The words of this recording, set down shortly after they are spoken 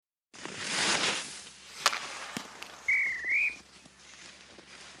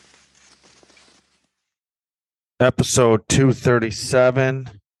Episode 237.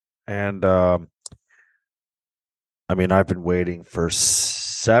 And I've been waiting for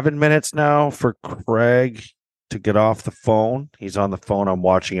 7 minutes now for Craig to get off the phone. He's on the phone. I'm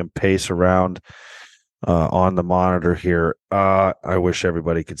watching him pace around on the monitor here. I wish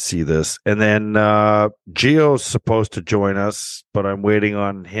everybody could see this. And then Gio's supposed to join us, but I'm waiting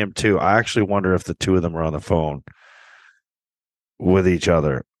on him too. I actually wonder if the two of them are on the phone with each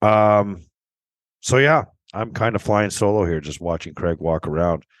other. So yeah, I'm kind of flying solo here, just watching Craig walk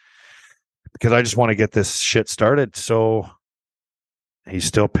around because I just want to get this shit started. So he's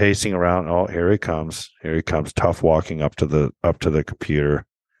still pacing around. Oh, here he comes. Here he comes. Tough walking up to the computer.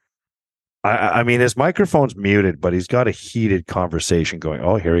 I mean, his microphone's muted, but he's got a heated conversation going.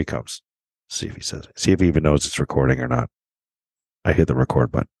 Oh, here he comes. See if he says it. See if he even knows it's recording or not. I hit the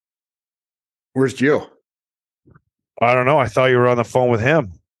record button. Where's Gio? I don't know. I thought you were on the phone with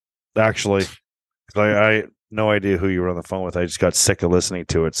him, actually. I no idea who you were on the phone with. I just got sick of listening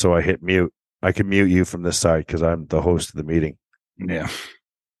to it, so I hit mute. I can mute you from this side because I'm the host of the meeting. Yeah.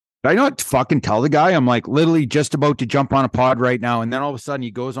 I don't fucking tell the guy. I'm like literally just about to jump on a pod right now, and then all of a sudden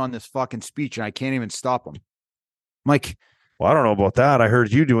he goes on this fucking speech, and I can't even stop him. I'm like, well, I don't know about that. I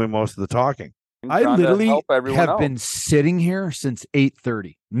heard you doing most of the talking. I literally have been sitting here since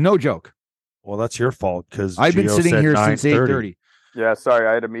 8:30. No joke. Well, that's your fault because I've been sitting here since 8:30. Yeah, sorry,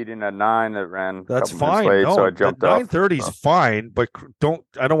 I had a meeting at 9 that ran. That's fine. Late, no, so I jumped off. 9:30 is fine, but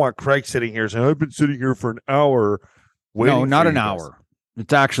I don't want Craig sitting here saying I've been sitting here for an hour. No, not an hour.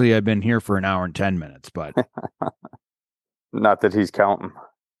 It's actually I've been here for an hour and 10 minutes, but not that he's counting.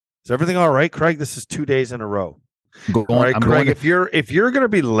 Is everything all right, Craig? This is 2 days in a row. All right, Craig. If you're going to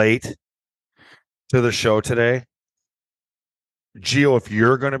be late to the show today, Gio, if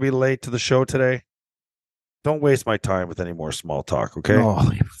you're going to be late to the show today, don't waste my time with any more small talk, okay?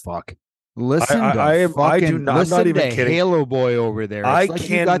 Holy fuck. Listen I do not, I'm not even kidding. Halo boy over there. It's like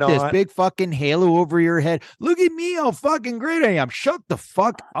you got this big fucking halo over your head. Look at me, how fucking great I am. Shut the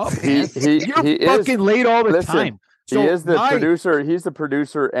fuck up, man. You're fucking late all the time. So he is the producer. He's the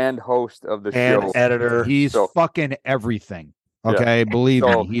producer and host of the show. Editor. He's fucking everything. Okay, yeah. Believe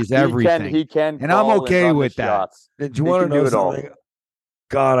me, he's everything. He can, and I'm okay with that. Did you want to know something?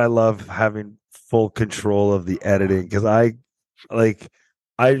 God, I love having full control of the editing because I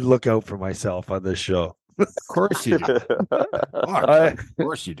look out for myself on this show. Of course you do. Of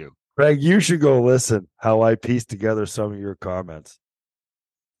course you do. Craig, you should go listen how I pieced together some of your comments.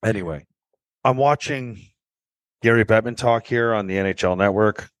 Anyway, I'm watching Gary Bettman talk here on the NHL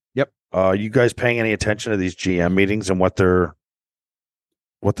Network. Yep. You guys paying any attention to these GM meetings and what they're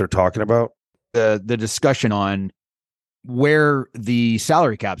talking about? The discussion on where the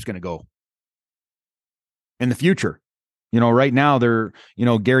salary cap is going to go in the future. Right now they're,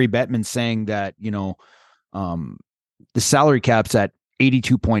 Gary Bettman saying that, the salary cap's at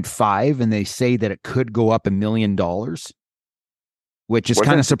 82.5 and they say that it could go up $1 million, which is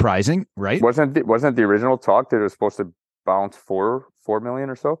kind of surprising, right? Wasn't the original talk that it was supposed to bounce $4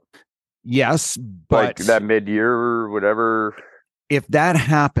 million or so? Yes, but like that mid-year or whatever. If that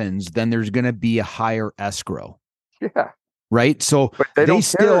happens, then there's going to be a higher escrow. Yeah. Right. So but they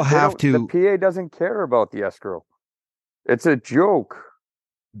still have to. The PA doesn't care about the escrow. It's a joke.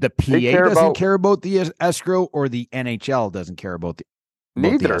 The PA doesn't care about the escrow, or the NHL doesn't care about the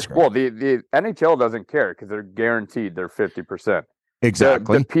neither. Well, the NHL doesn't care because they're guaranteed their 50%.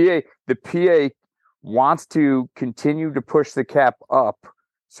 Exactly. The PA wants to continue to push the cap up,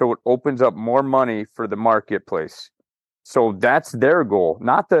 so it opens up more money for the marketplace. So that's their goal.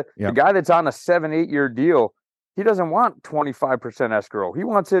 Not the guy that's on a 7-8 year deal. He doesn't want 25% escrow. He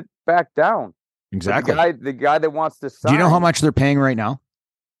wants it back down. Exactly. The guy that wants to sign. Do you know how much they're paying right now?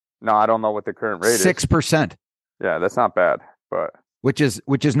 No, I don't know what the current rate is. 6%. Yeah, that's not bad, but which is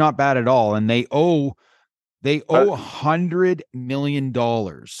not bad at all. And they owe $100 million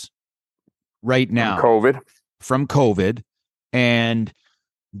right now from COVID, and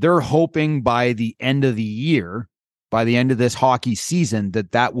they're hoping by the end of the year, by the end of this hockey season,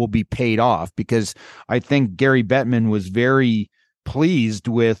 that will be paid off, because I think Gary Bettman was very pleased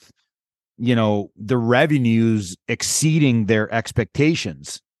with, the revenues exceeding their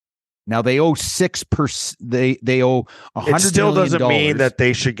expectations. Now they owe 6%. They owe $100 It still million. Doesn't mean that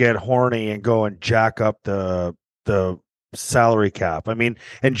they should get horny and go and jack up the salary cap. I mean,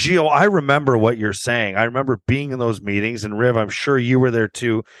 and Gio, I remember what you're saying. I remember being in those meetings, and Riv, I'm sure you were there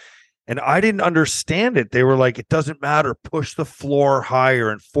too. And I didn't understand it. They were like, it doesn't matter. Push the floor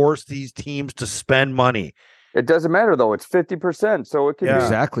higher and force these teams to spend money. It doesn't matter, though. It's 50%. So it can be.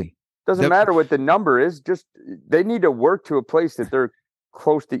 Exactly. Doesn't matter what the number is. Just they need to work to a place that they're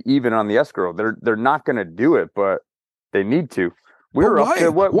close to even on the escrow. They're not going to do it, but they need to. We're up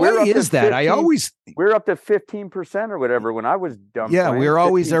to what? Why is that? 15, we're up to 15% or whatever when I was done. Yeah, playing, we're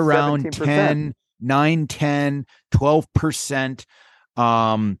always around 17%. 10, 9, 10, 12%.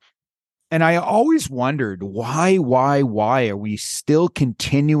 And I always wondered why are we still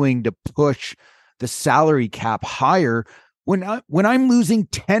continuing to push the salary cap higher when I'm losing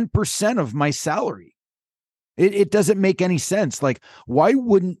 10% of my salary? It doesn't make any sense. Like, why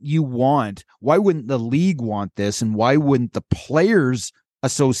wouldn't the league want this? And why wouldn't the Players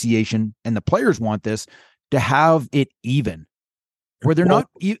Association and the players want this to have it even where they're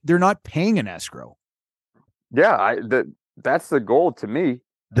not paying an escrow? Yeah. That's the goal to me.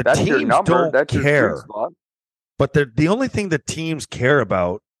 That's teams your number. That's care. But the only thing that teams care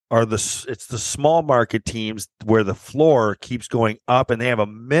about it's the small market teams where the floor keeps going up and they have a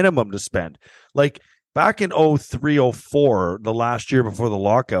minimum to spend. Like back in 03-04, the last year before the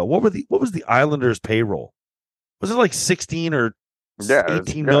lockout, what was the Islanders payroll? Was it like 16 or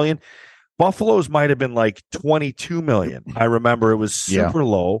 18 million? Buffalo's might have been like 22 million. I remember it was super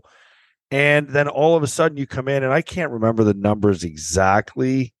low. And then all of a sudden you come in, and I can't remember the numbers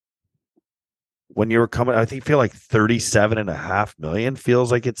exactly when you were coming. I feel like 37.5 million feels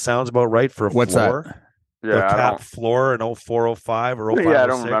like it sounds about right for a floor. That? Yeah, the cap floor in 04-05 or 05. Yeah, I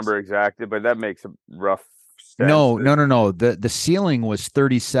don't remember exactly, but that makes a rough sense. No. The ceiling was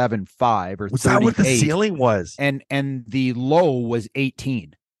 37.5 or 38. Was that what the ceiling was? And the low was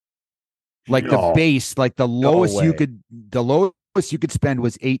 18. Like the base, like the lowest you could spend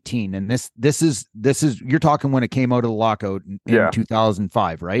was 18, and this is you're talking when it came out of the lockout in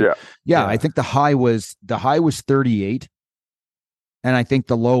 2005, right? Yeah. I think the high was 38, and I think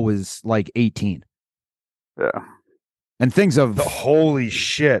the low was like 18. Yeah, and things of holy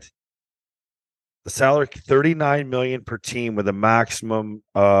shit. The salary 39 million per team with a maximum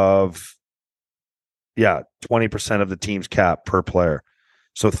of 20% of the team's cap per player.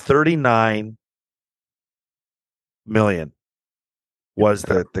 So 39 million was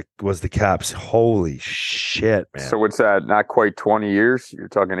the caps. Holy shit, man. So what's that? Not quite 20 years. You're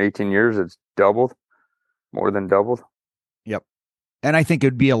talking 18 years. It's doubled, more than doubled. Yep. And I think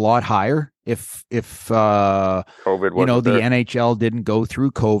it'd be a lot higher if COVID wasn't the there. NHL didn't go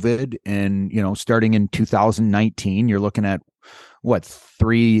through COVID, and starting in 2019, you're looking at what,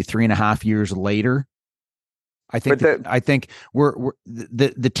 3.5 years later. I think we're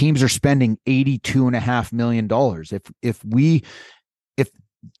the teams are spending $82.5 million. If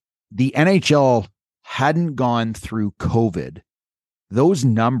the NHL hadn't gone through COVID, those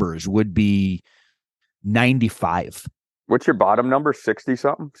numbers would be 95. What's your bottom number? 60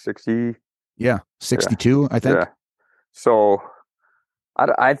 something? 60? Yeah, 62, I think. Yeah. So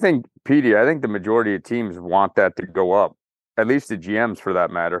I think, Petey, the majority of teams want that to go up. At least the GMs, for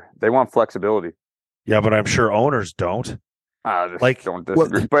that matter. They want flexibility. Yeah, but I'm sure owners don't. Don't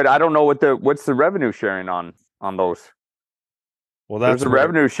disagree. But I don't know what's the revenue sharing on those. Well, that's there's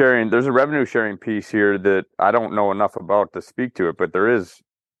a revenue sharing piece here that I don't know enough about to speak to it, but there is.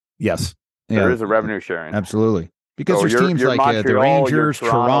 Yes. There is a revenue sharing. Absolutely. Because there's teams like the Rangers,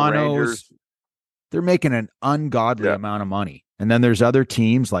 Toronto's, they're making an ungodly amount of money. And then there's other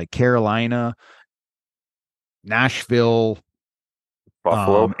teams like Carolina, Nashville,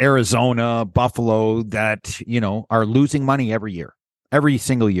 Buffalo, Arizona, Buffalo that, are losing money every year. Every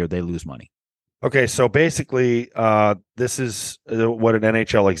single year they lose money. Okay, so basically, this is what an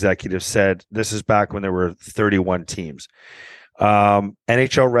NHL executive said. This is back when there were 31 teams.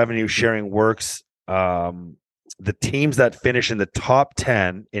 NHL revenue sharing works. The teams that finish in the top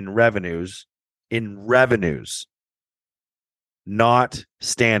 10 in revenues, not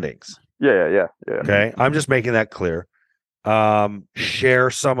standings. Yeah. Okay, I'm just making that clear. Share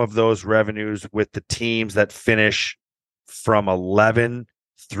some of those revenues with the teams that finish from 11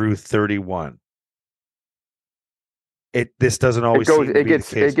 through 31. This doesn't always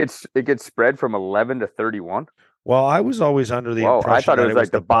it gets spread from 11 to 31. Well, I was always under the impression I thought it was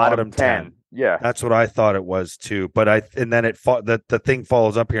like the bottom 10. Yeah, that's what I thought it was too. But then the thing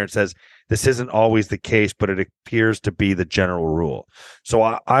follows up here and says this isn't always the case, but it appears to be the general rule. So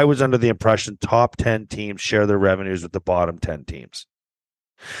I was under the impression top 10 teams share their revenues with the bottom 10 teams.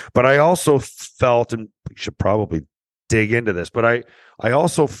 But I also felt, and we should probably dig into this, but I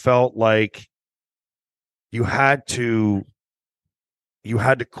also felt like you had to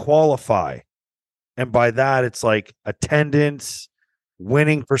qualify. And by that, it's like attendance,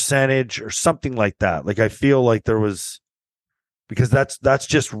 winning percentage, or something like that. Like I feel like there was, because that's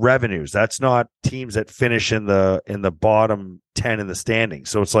just revenues. That's not teams that finish in the bottom 10 in the standings.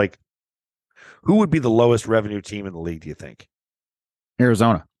 So it's like, who would be the lowest revenue team in the league, do you think?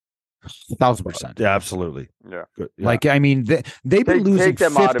 Arizona. 1,000%. Yeah, absolutely. Yeah. Like, I mean, they've been losing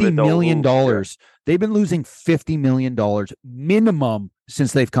 $50 million. They've been losing $50 million minimum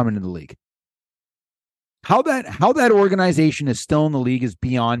since they've come into the league. How that organization is still in the league is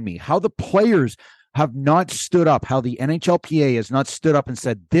beyond me. How the players have not stood up, how the NHLPA has not stood up and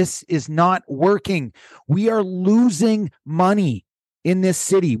said, this is not working. We are losing money in this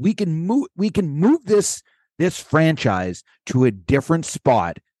city. We can move this franchise to a different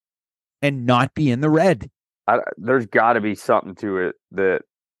spot and not be in the red. There's got to be something to it that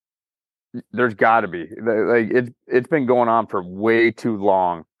there's got to be. Like it's been going on for way too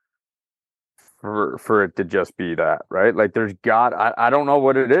long for it to just be that, right? Like I don't know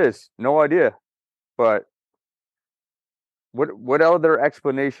what it is. No idea. But what other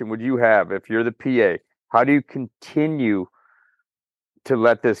explanation would you have if you're the PA? How do you continue to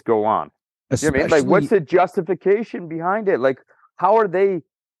let this go on? You know what I mean? Like, what's the justification behind it? Like, how are they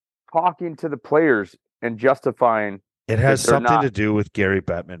talking to the players and justifying? It has something to do with Gary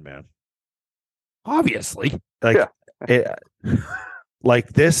Bettman, man. Obviously. Like, like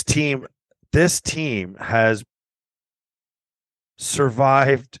this team has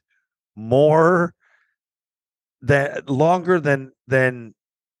survived longer than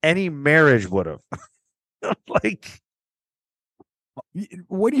any marriage would have. Like,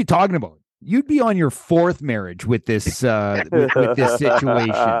 what are you talking about? You'd be on your fourth marriage with this with this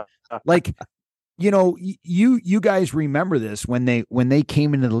situation. Like, you guys remember this when they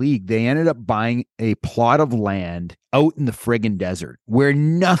came into the league, they ended up buying a plot of land out in the friggin' desert where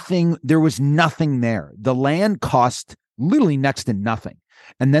there was nothing there. The land cost literally next to nothing.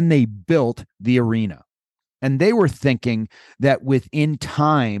 And then they built the arena. And they were thinking that within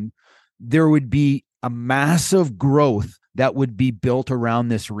time, there would be a massive growth that would be built around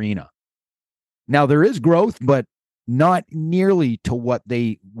this arena. Now there is growth, but not nearly to what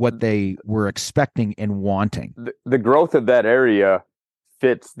they were expecting and wanting. The growth of that area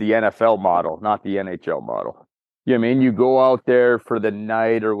fits the NFL model, not the NHL model. You know what I mean? You go out there for the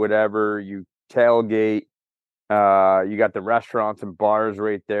night or whatever, you tailgate. You got the restaurants and bars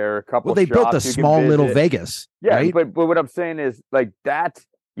right there. A couple. Well, they built a small little Vegas. Yeah, right? but what I'm saying is, like, that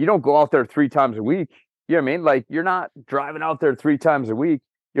you don't go out there 3 times a week. You know what I mean? Like, you're not driving out there 3 times a week.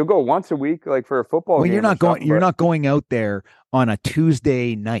 You'll go once a week, like for a football game. You're not going out there on a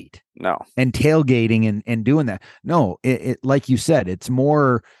Tuesday night. No. And tailgating and doing that. No, it like you said, it's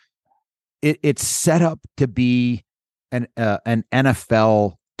more. It's set up to be an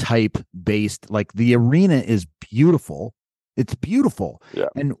NFL type based. Like, the arena is beautiful. It's beautiful. Yeah.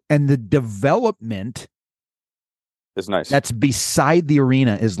 And the development is nice. That's beside the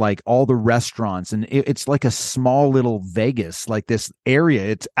arena is like all the restaurants, and it's like a small little Vegas, like this area.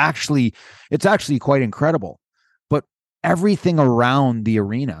 It's actually quite incredible. But everything around the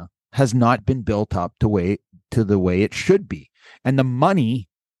arena has not been built up to the way it should be. And the money,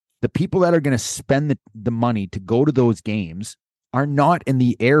 the people that are going to spend the money to go to those games are not in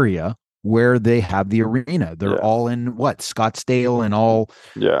the area where they have the arena. They're all in Scottsdale and all.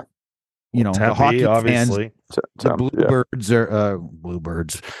 Yeah. Tempe, the hockey obviously. Fans, the Bluebirds are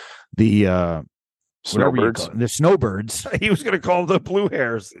Bluebirds. The Snowbirds. The Snowbirds. He was going to call them the Blue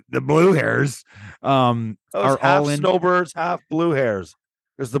Hairs. The Blue Hairs are half all in Snowbirds, half Blue Hairs.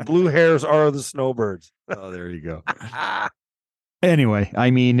 Because the Blue Hairs are the Snowbirds. Oh, there you go. Anyway,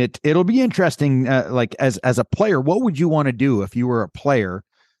 I mean, it'll be interesting. Like, as a player, what would you want to do if you were a player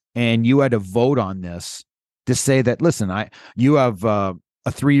and you had to vote on this to say that, listen, you have a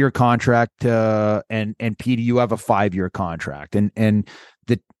 3-year contract, and Petey, you have a 5-year contract, and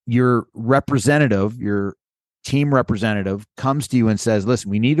your team representative comes to you and says, listen,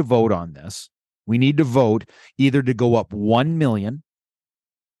 we need to vote on this. We need to vote either to go up $1 million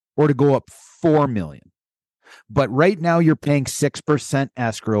or to go up $4 million. But right now you're paying 6%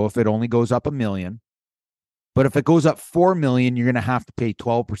 escrow if it only goes up $1 million. But if it goes up $4 million, you're going to have to pay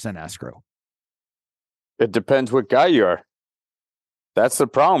 12% escrow. It depends what guy you are. That's the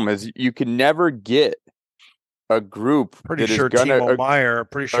problem, is you can never get a group. Pretty sure Timo Meyer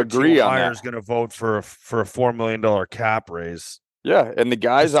is going to vote for a $4 million cap raise. Yeah, and the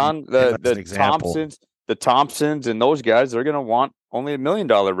guys on the Thompsons and those guys, they're going to want only $1 million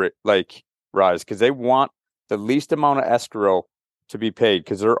rise, because they want the least amount of escrow to be paid,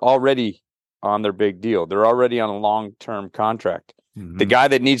 because they're already on their big deal. They're already on a long-term contract. Mm-hmm. The guy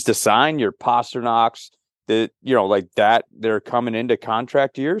that needs to sign, your Pasternak's, they're coming into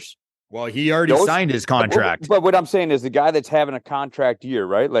contract years. Well, he already signed his contract. But what I'm saying is the guy that's having a contract year,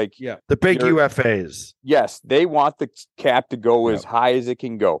 right? Like, the big UFAs. Yes, they want the cap to go as high as it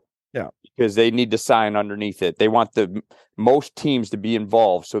can go. Yeah. Because they need to sign underneath it. They want the most teams to be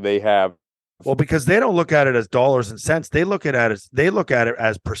involved, so they have. Well, because they don't look at it as dollars and cents. They look at it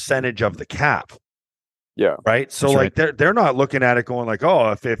as percentage of the cap. Yeah. Right. So they're not looking at it going like,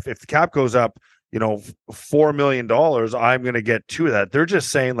 oh, if the cap goes up, $4 million, I'm going to get two of that. They're just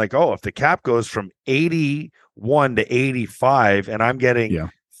saying like, oh, if the cap goes from 81 to 85 and I'm getting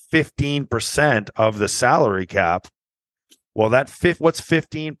 15% of the salary cap, well, what's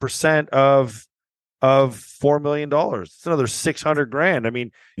 15% of $4 million? It's another $600,000. I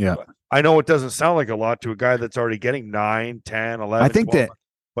mean, I know it doesn't sound like a lot to a guy that's already getting 9, 10, 11. I think 12,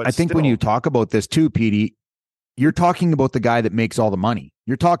 but I think when you talk about this too, Petey, you're talking about the guy that makes all the money.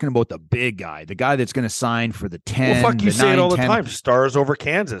 You're talking about the big guy, the guy that's going to sign for the 10. Well, fuck, you say it all the time. Stars over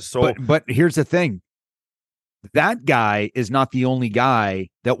Kansas. So, but here's the thing. That guy is not the only guy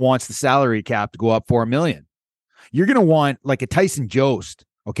that wants the salary cap to go up $4 million. You're going to want like a Tyson Jost,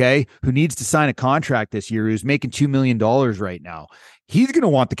 okay, who needs to sign a contract this year, who's making $2 million right now. He's going to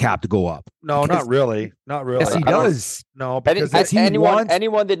want the cap to go up. No, not really. Not really. Yes, he does. No, because anyone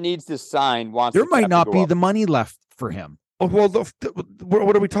that needs to sign wants. There might not be the money left for him. Oh, well,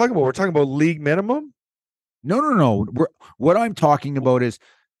 what are we talking about? We're talking about league minimum? No. What I'm talking about is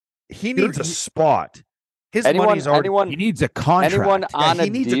he needs a spot. His money's already. He needs a contract. He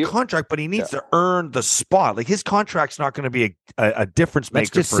needs a contract, but he needs to earn the spot. Like his contract's not going to be a difference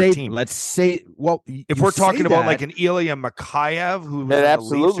maker for a team. Let's say, well, if we're talking about like an Ilya Mikheyev, who that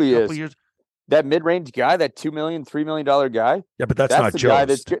absolutely is years, that mid-range guy, that $2 million, $3 million guy. Yeah, but that's not the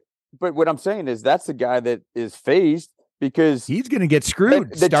Jost. guy but what I'm saying is that's the guy that is phased because he's going to get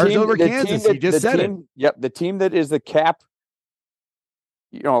screwed. Stars over Kansas. You just said it. Yep, the team that is the cap.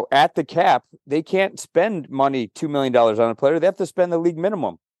 At the cap, they can't spend money, $2 million on a player. They have to spend the league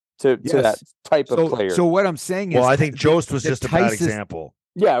minimum to that type of player. So what I'm saying is, I think Jost was just a bad example.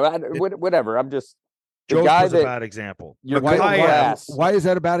 Yeah, whatever. I'm just Jost was a bad example. Why is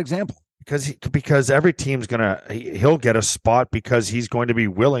that a bad example? Because every team's he'll get a spot because he's going to be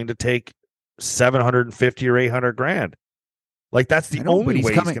willing to take $750,000 or $800,000. Like that's the only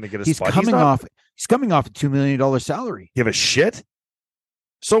way he's going to get a spot. He's coming off a $2 million salary. Give a shit.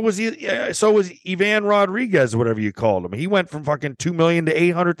 So was Ivan Rodriguez, whatever you called him. He went from fucking $2 million to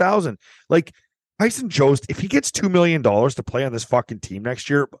 $800,000. Like Tyson Jost, if he gets $2 million to play on this fucking team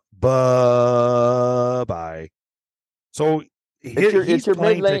next year, bye. So he's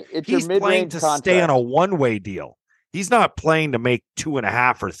playing to stay on a one-way deal. He's not playing to make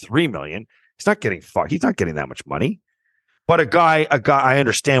 2.5 or 3 million. He's not getting that much money. But a guy, I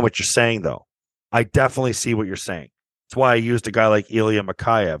understand what you're saying though. I definitely see what you're saying. That's why I used a guy like Ilya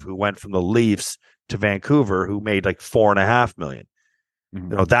Mikheyev, who went from the Leafs to Vancouver, who made like $4.5 million.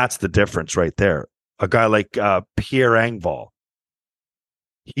 Mm-hmm. That's the difference right there. A guy like Pierre Engvall,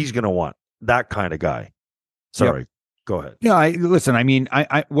 he's going to want that kind of guy. Sorry, Go ahead. Yeah, listen. I mean,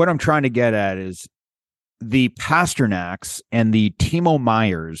 I what I'm trying to get at is the Pasternaks and the Timo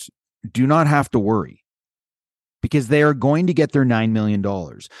Meyers do not have to worry because they are going to get their $9 million.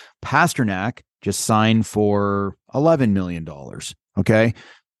 Pasternak just signed for $11 million. Okay.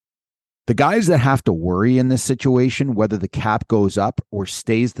 The guys that have to worry in this situation, whether the cap goes up or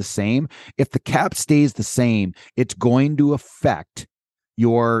stays the same, if the cap stays the same, it's going to affect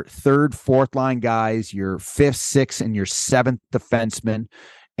your third, fourth line guys, your fifth, sixth, and your seventh defenseman.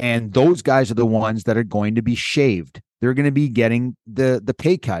 And those guys are the ones that are going to be shaved. They're going to be getting the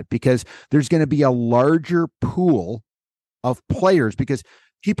pay cut because there's going to be a larger pool of players because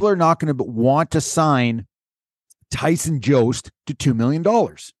people are not going to want to sign Tyson Jost to $2 million.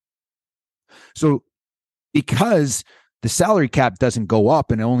 So because the salary cap doesn't go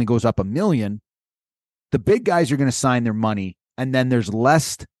up and it only goes up $1 million, the big guys are going to sign their money and then there's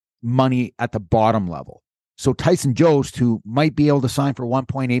less money at the bottom level. So Tyson Jost, who might be able to sign for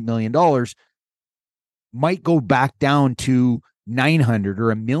 $1.8 million, might go back down to $900,000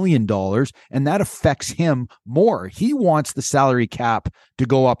 or $1 million, and that affects him more. He wants the salary cap to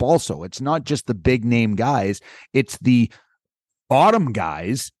go up also. It's not just the big name guys. It's the bottom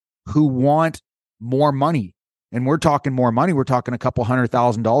guys who want more money. And we're talking more money. We're talking a couple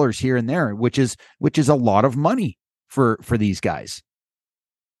 $100,000 here and there, which is a lot of money for these guys.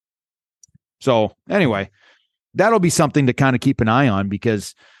 So anyway, that'll be something to kind of keep an eye on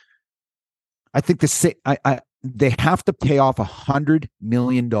because I think they have to pay off $100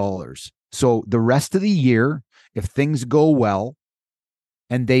 million. So the rest of the year, if things go well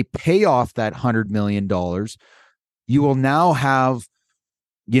and they pay off that $100 million, you will now have,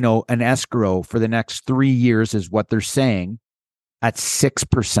 an escrow for the next 3 years is what they're saying at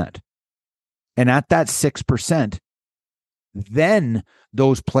 6%. And at that 6%, then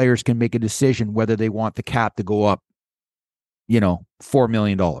those players can make a decision whether they want the cap to go up, $4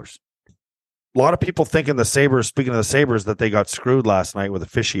 million. A lot of people thinking the Sabres, speaking of the Sabres, that they got screwed last night with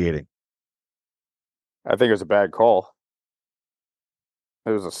officiating. I think it was a bad call.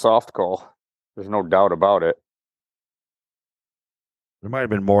 It was a soft call. There's no doubt about it. There might have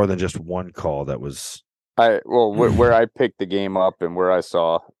been more than just one call that was. Where I picked the game up and where I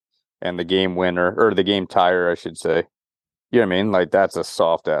saw, and the game winner, or the game tire, I should say. You know what I mean? Like, that's a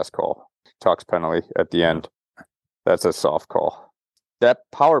soft ass call. Tuck's penalty at the end. That's a soft call. That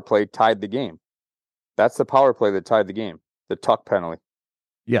power play tied the game. That's the power play that tied the game. The Tuck penalty.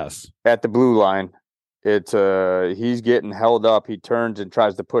 Yes. At the blue line, it's he's getting held up. He turns and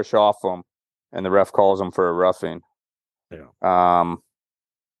tries to push off him, and the ref calls him for a roughing. Yeah.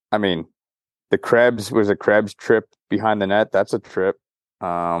 I mean, the Krebs was a Krebs trip behind the net. That's a trip.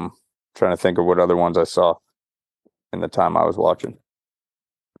 Trying to think of what other ones I saw in the time I was watching.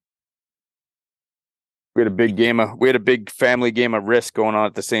 We had a big family game of Risk going on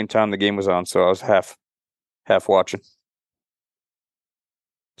at the same time the game was on, so I was half watching.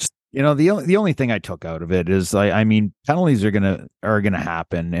 The only thing I took out of it is, I mean, penalties are gonna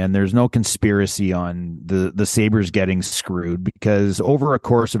happen, and there's no conspiracy on the Sabres getting screwed, because over a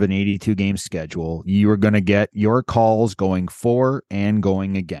course of an 82 game schedule, you are going to get your calls going for and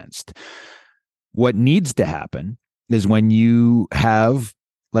going against. What needs to happen is when you have,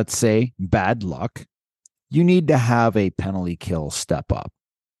 let's say, bad luck, you need to have a penalty kill step up.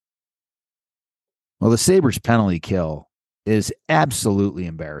 Well, the Sabres penalty kill is absolutely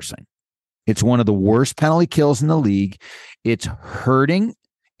embarrassing. It's one of the worst penalty kills in the league. It's hurting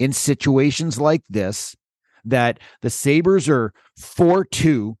in situations like this, that the Sabres are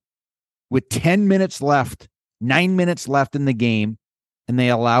 4-2 with 10 minutes left, 9 minutes left in the game, and they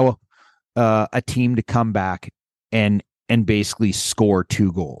allow a team to come back and basically score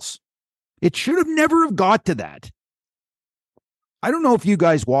 2 goals. It should have never have got to that. I don't know if you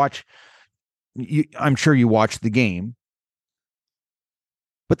guys watch. I'm sure you watched the game.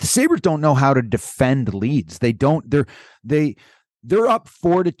 But the Sabres don't know how to defend leads. They don't. They're up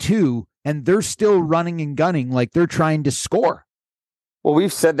 4-2, and they're still running and gunning like they're trying to score. Well,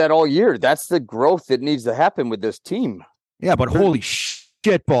 we've said that all year. That's the growth that needs to happen with this team. Yeah, but holy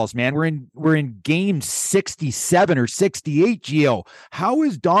shit balls, man. We're in game 67 or 68, Gio. How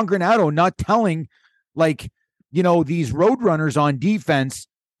is Don Granato not telling, these roadrunners on defense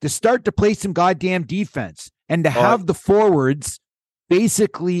to start to play some goddamn defense, and to have the forwards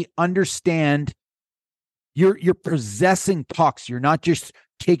basically understand you're possessing pucks. You're not just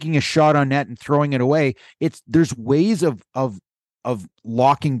taking a shot on net and throwing it away. There's ways of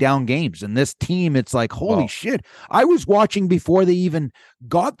locking down games. And this team, it's like, holy shit. I was watching before they even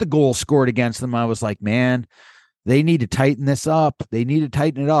got the goal scored against them. I was like, man, they need to tighten this up. They need to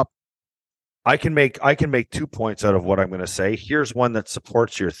tighten it up. I can make 2 points out of what I'm going to say. Here's one that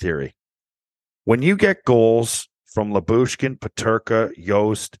supports your theory. When you get goals from Lyubushkin, Peterka,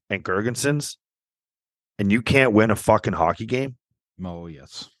 Yost, and Girgensons, and you can't win a fucking hockey game? Oh,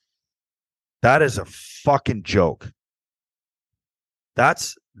 yes. That is a fucking joke.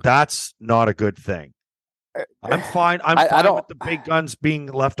 That's not a good thing. I'm fine. I'm fine with the big guns being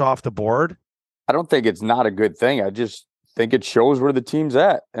left off the board. I don't think it's not a good thing. I just think it shows where the team's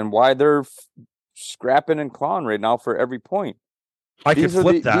at and why they're scrapping and clawing right now for every point. These are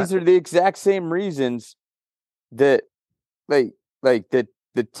the exact same reasons that that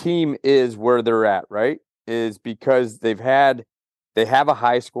the team is where they're at, right? Is because they have a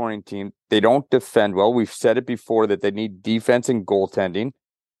high scoring team. They don't defend well. We've said it before that they need defense and goldtending.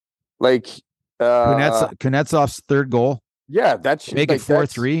 Kuznetsov's third goal. Yeah, that's make it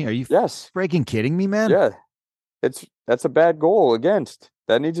 4-3. Are you freaking kidding me, man? Yeah. That's a bad goal against.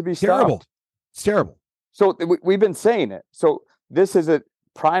 That needs to be stopped. It's terrible. So we've been saying it. So this is a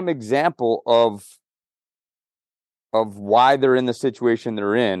prime example of why they're in the situation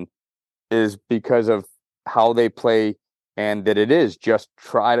they're in, is because of how they play, and that it is just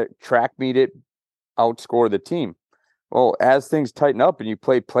try to track meet it, outscore the team. Well, as things tighten up and you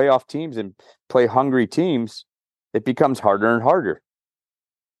play playoff teams and play hungry teams, it becomes harder and harder.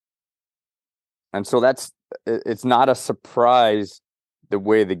 And so it's not a surprise the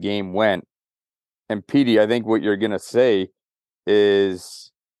way the game went. And Petey, I think what you're going to say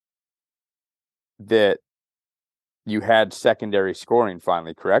is that you had secondary scoring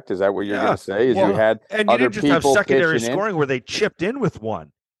finally, correct? Is that what you're going to say? You had and you didn't just have secondary scoring where they chipped in with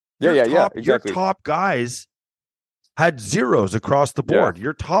one. Exactly. Your top guys had zeros across the board. Yeah.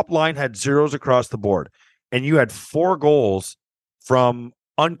 Your top line had zeros across the board. And you had 4 goals from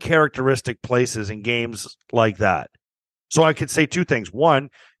uncharacteristic places in games like that. So I could say two things. One,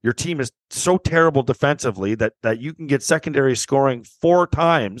 your team is so terrible defensively that you can get secondary scoring 4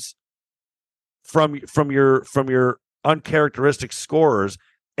 times from your uncharacteristic scorers,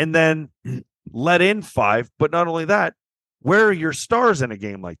 and then let in 5. But not only that, where are your stars in a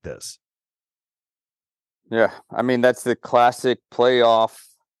game like this? Yeah, I mean that's the classic playoff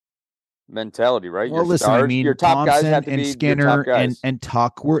mentality, right? Well, Your listen, stars, I mean, your top Thompson guys have to and be Skinner your top guys. and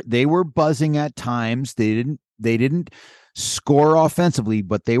Tuck were buzzing at times. They didn't score offensively,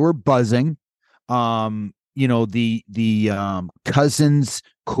 but they were buzzing. The Cousins,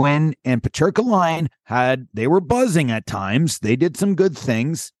 Quinn, and Paterka line they were buzzing at times. They did some good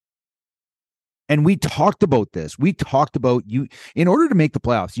things. And we talked about this. We talked about in order to make the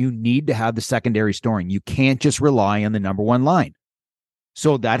playoffs, you need to have the secondary scoring. You can't just rely on the number one line.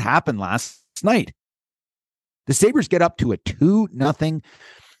 So that happened last night. The Sabres get up to a 2-0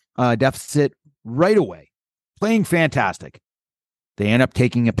 deficit right away, playing fantastic. They end up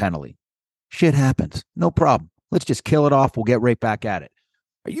taking a penalty. Shit happens. No problem. Let's just kill it off. We'll get right back at it.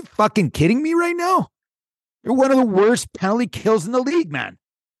 Are you fucking kidding me right now? You're one of the worst penalty kills in the league, man.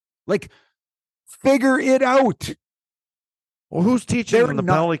 Like, figure it out. Well, who's teaching them the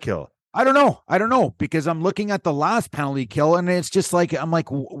penalty kill? I don't know because I'm looking at the last penalty kill and it's just like, I'm like,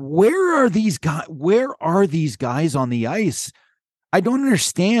 where are these guys? Where are these guys on the ice? I don't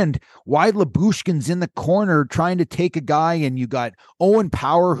understand why Labushkin's in the corner trying to take a guy and you got Owen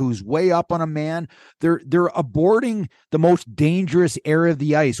Power who's way up on a man. They're aborting the most dangerous area of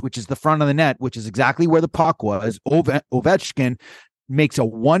the ice, which is the front of the net, which is exactly where the puck was. Ovechkin makes a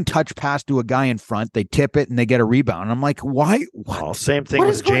one-touch pass to a guy in front. They tip it and they get a rebound. I'm like, why? What? Well, same thing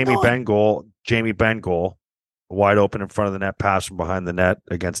with Jamie Benn goal, wide open in front of the net, pass from behind the net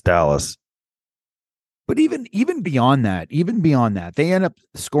against Dallas. But even beyond that, they end up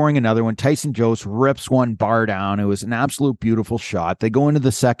scoring another one. Tyson Jost rips one bar down. It was an absolute beautiful shot. They go into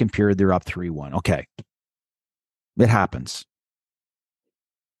the second period. They're up 3-1. Okay. It happens.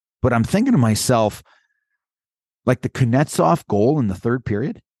 But I'm thinking to myself, like the Kuznetsov goal in the third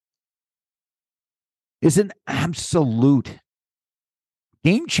period is an absolute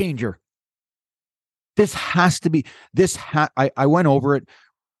game changer. This has to be, I went over it,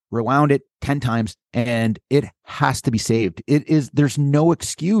 rewound it 10 times, and it has to be saved. There's no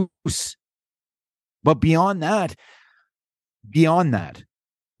excuse. But beyond that,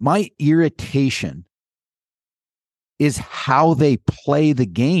 my irritation is how they play the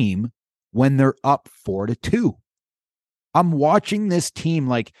game when they're up 4-2. I'm watching this team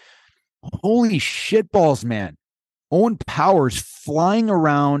like, holy shitballs, man. Owen Power's flying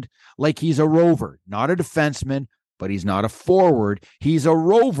around like he's a rover, not a defenseman, but he's not a forward. He's a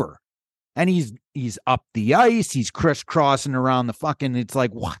rover. And he's up the ice. He's crisscrossing around the fucking, it's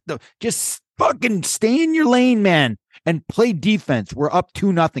like, what the, just fucking stay in your lane, man, and play defense. We're up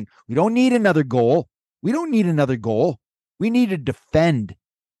 2-0. We don't need another goal. We need to defend.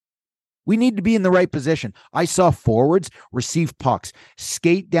 We need to be in the right position. I saw forwards receive pucks,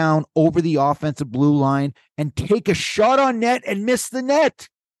 skate down over the offensive blue line, and take a shot on net and miss the net.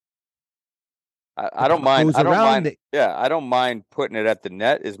 I don't mind. I don't mind putting it at the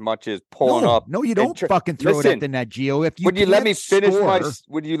net as much as pulling up. No, you don't fucking throw it at the net, Gio. If you would you let me finish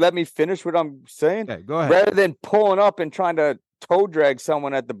would you let me finish what I'm saying? Okay, go ahead. Rather than pulling up and trying to toe drag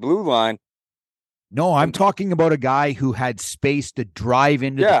someone at the blue line. No, I'm talking about a guy who had space to drive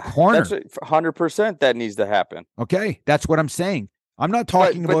into the corner. That's 100% that needs to happen. Okay, that's what I'm saying. I'm not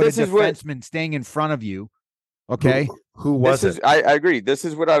talking about a defenseman staying in front of you. Okay, who was it? I agree. This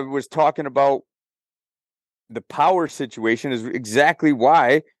is what I was talking about. The Power situation is exactly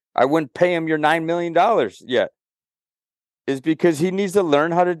why I wouldn't pay him your $9 million yet. Is because he needs to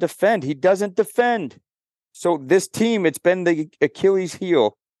learn how to defend. He doesn't defend. So this team, it's been the Achilles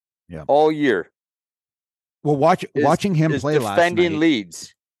heel all year. Well, watching him play last night, defending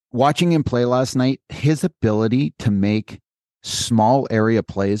leads. Watching him play last night, his ability to make small area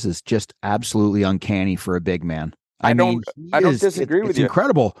plays is just absolutely uncanny for a big man. I don't disagree with you. It's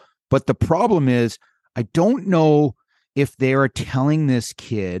incredible. But the problem is, I don't know if they are telling this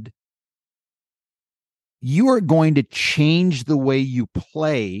kid, you are going to change the way you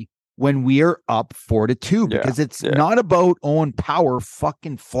play when we are up 4-2, because it's not about Owen Power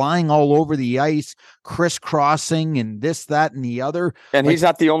fucking flying all over the ice, crisscrossing and this, that, and the other. And he's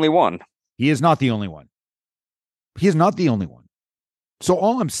not the only one. He is not the only one. So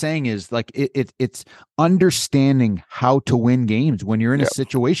all I'm saying is, like, it's understanding how to win games when you're in a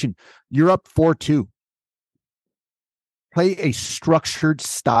situation. You're up 4-2. Play a structured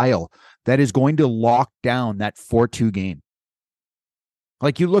style that is going to lock down that 4-2 game.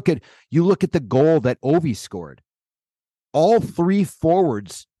 Like you look at the goal that Ovi scored. all three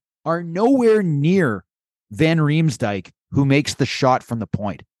forwards are nowhere near Van Riemsdyk, who makes the shot from the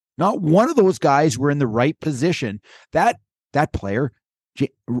point. Not one of those guys were in the right position. That player,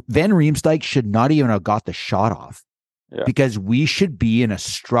 Van Riemsdyk, should not even have got the shot off, because we should be in a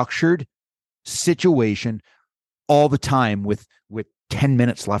structured situation all the time with 10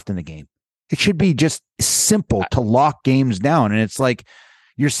 minutes left in the game. It should be just simple to lock games down. And it's like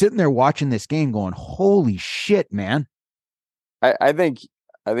you're sitting there watching this game going, holy shit, man. I think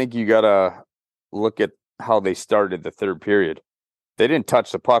you gotta look at how they started the third period. They didn't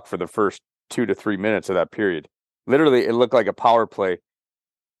touch the puck for the first 2 to 3 minutes of that period. Literally, it looked like a power play.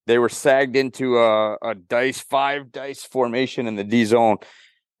 They were sagged into a 5 dice formation in the D zone,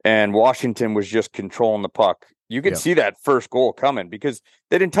 and Washington was just controlling the puck. You could see that first goal coming because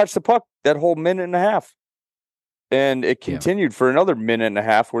they didn't touch the puck that whole minute and a half. And it continued for another minute and a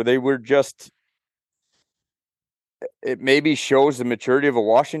half where they were just, it maybe shows the maturity of a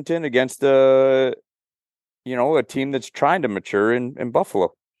Washington against a team that's trying to mature in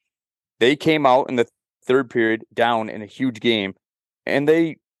Buffalo. They came out in the third period down in a huge game, and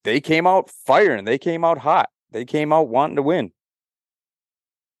they came out firing. They came out hot. They came out wanting to win.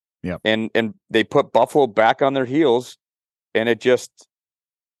 Yeah. And they put Buffalo back on their heels, and it just,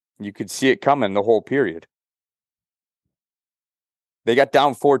 you could see it coming the whole period. They got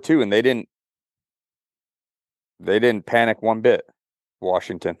down 4-2, and they didn't panic one bit,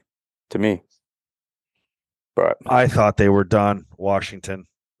 Washington, to me. But I thought they were done, Washington.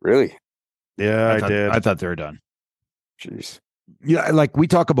 Really? Yeah, I did. I thought they were done. Jeez. Yeah, like we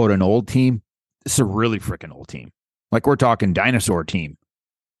talk about an old team. It's a really freaking old team. Like we're talking dinosaur team.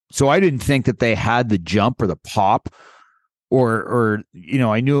 So I didn't think that they had the jump or the pop or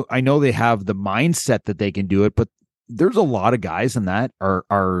I know they have the mindset that they can do it, but there's a lot of guys in that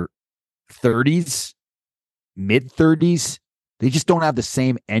are 30s, mid 30s. They just don't have the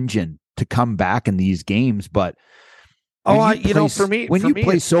same engine to come back in these games. But for me,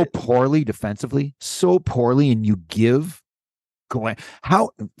 play so poorly defensively, so poorly, and you give how,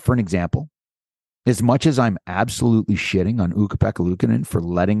 for an example, as much as I'm absolutely shitting on Ukko-Pekka Luukkonen for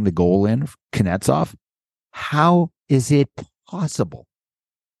letting the goal in Kuznetsov, how is it possible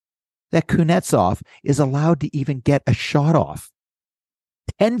that Kuznetsov is allowed to even get a shot off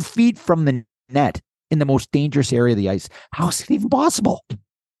 10 feet from the net in the most dangerous area of the ice? How is it even possible?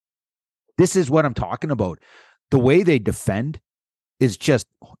 This is what I'm talking about. The way they defend is just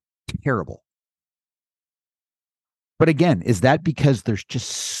terrible. But again, is that because there's just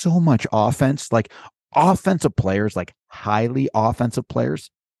so much offense? Like offensive players, like highly offensive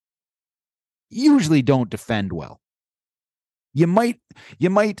players, usually don't defend well. You might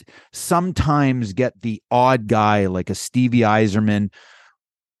sometimes get the odd guy like a Stevie Yzerman,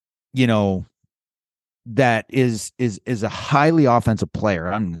 that is a highly offensive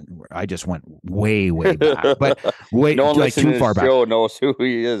player. I just went way back, but no one like too far back. Knows who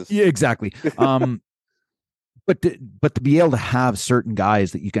he is. Yeah, exactly. But to be able to have certain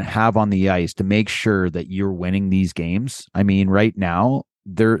guys that you can have on the ice to make sure that you're winning these games. I mean, right now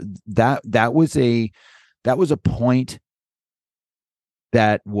that was a point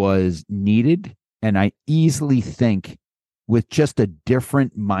that was needed, and I easily think with just a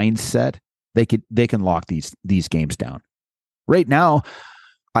different mindset, they can lock these games down. Right now,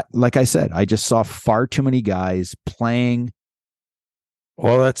 like I said, I just saw far too many guys playing.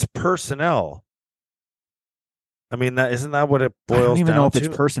 Well, that's personnel. I mean, isn't that what it boils down to? I don't even know if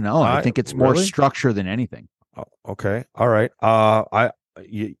it's personnel. I think it's more structure than anything. Oh, okay. All right.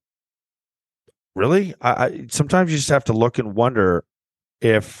 Really? I sometimes you just have to look and wonder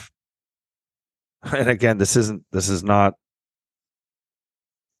if, and again, this is not,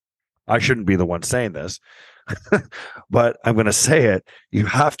 I shouldn't be the one saying this, but I'm going to say it. You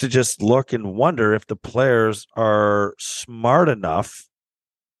have to just look and wonder if the players are smart enough,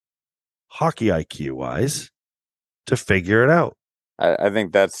 hockey IQ wise, to figure it out. I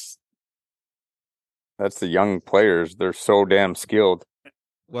think that's the young players. They're so damn skilled.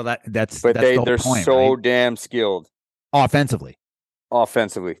 Well, they're the point, so right? damn skilled offensively.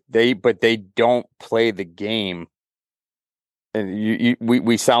 They don't play the game. And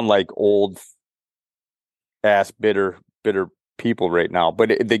we sound like old ass bitter people right now. But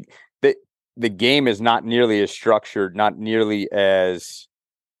the game is not nearly as structured, not nearly as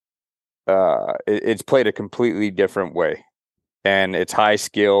it's played a completely different way, and it's high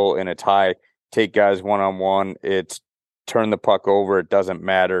skill and it's high take guys one-on-one. It's turn the puck over. It doesn't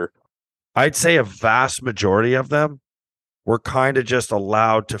matter. I'd say a vast majority of them were kind of just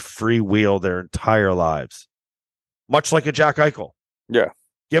allowed to freewheel their entire lives, much like a Jack Eichel. Yeah.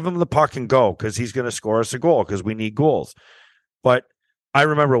 Give him the puck and go because he's going to score us a goal because we need goals. But I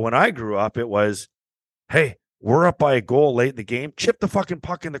remember when I grew up, it was, hey, we're up by a goal late in the game. Chip the fucking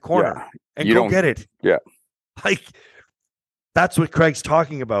puck in the corner and go get it. Yeah. Like, that's what Craig's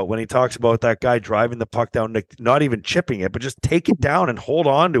talking about when he talks about that guy driving the puck down, not even chipping it, but just take it down and hold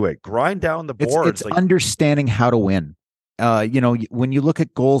on to it. Grind down the boards. It's like, understanding how to win. When you look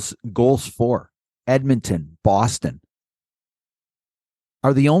at goals for Edmonton, Boston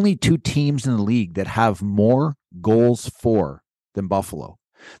are the only two teams in the league that have more goals for than Buffalo.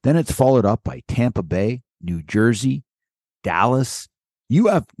 Then it's followed up by Tampa Bay, New Jersey, Dallas. You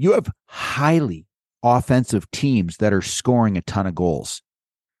have highly offensive teams that are scoring a ton of goals.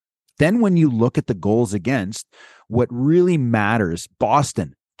 Then when you look at the goals against, what really matters,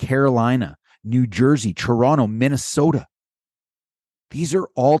 Boston, Carolina, New Jersey, Toronto, Minnesota. These are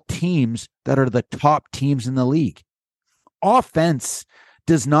all teams that are the top teams in the league. Offense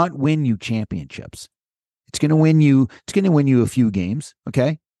does not win you championships. It's going to win you a few games,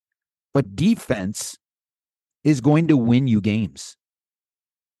 okay? But defense is going to win you games.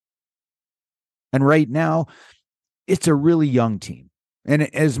 And right now, it's a really young team. And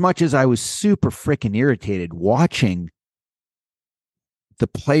as much as I was super freaking irritated watching the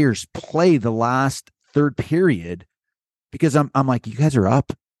players play the last third period, because I'm like, you guys are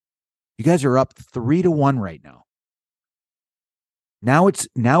up. You guys are up 3-1 right now. Now it's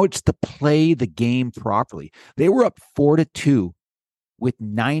to play the game properly. They were up 4-2 with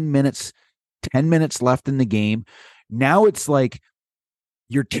 9 minutes, 10 minutes left in the game. Now it's like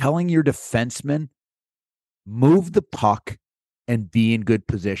you're telling your defensemen, move the puck and be in good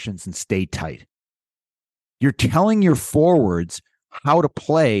positions and stay tight. You're telling your forwards how to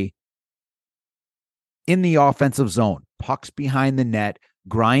play in the offensive zone. Pucks behind the net,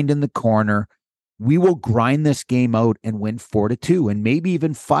 grind in the corner. We will grind this game out and win 4-2 and maybe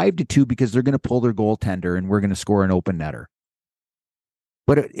even 5-2 because they're going to pull their goaltender and we're going to score an open netter.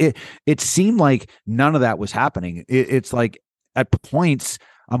 But it seemed like none of that was happening. It's like at points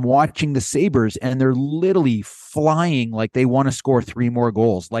I'm watching the Sabres and they're literally flying like they want to score 3 more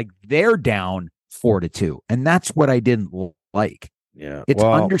goals. Like they're down 4-2. And that's what I didn't like. Yeah. It's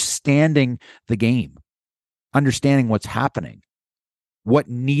understanding the game, understanding what's happening, what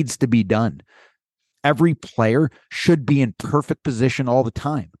needs to be done. Every player should be in perfect position all the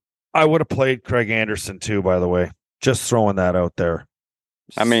time. I would have played Craig Anderson too, by the way. Just throwing that out there.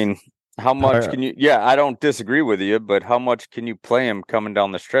 I mean, how much can you? Yeah, I don't disagree with you, but how much can you play him coming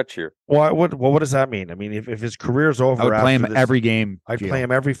down the stretch here? Well, what does that mean? I mean, if his career's over, I would play him every game. I'd play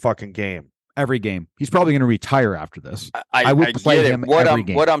him every fucking game. Every game. He's probably going to retire after this. I would play him every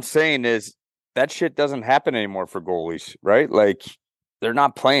game. What I'm saying is that shit doesn't happen anymore for goalies, right? Like they're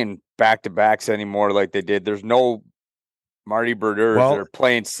not playing back-to-backs anymore like they did. There's no Marty Brodeurs that are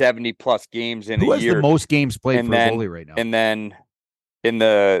playing 70-plus games in a year. Who has the most games played for a goalie right now? And then in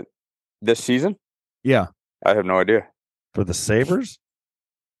this season? Yeah. I have no idea. For the Sabres?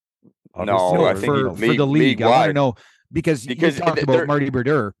 No, I think for the league. I want to know because you talked about Marty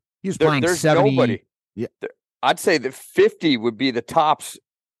Brodeur. He was playing 70. Nobody. Yeah. I'd say that 50 would be the tops.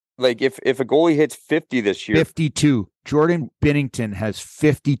 Like if a goalie hits 50 this year. 52. Jordan Binnington has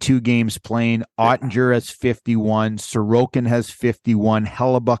 52 games playing. Ottinger has 51. Sorokin has 51.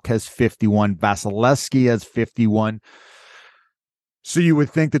 Hellebuck has 51. Vasilevsky has 51. So you would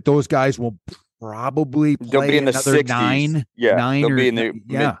think that those guys will probably play they'll be in the another 60s. nine. Yeah, nine they'll or, be in the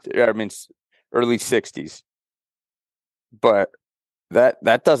early 60s. But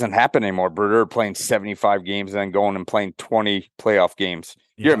that doesn't happen anymore. Brodeur playing 75 games and then going and playing 20 playoff games.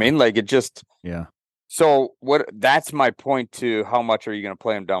 You know what I mean? Like it just So that's my point to how much are you going to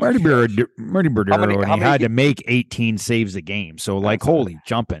play him down? Marty Brodeur he had to make 18 saves a game. So like holy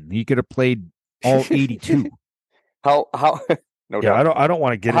jumping. He could have played all 82. How no doubt. I don't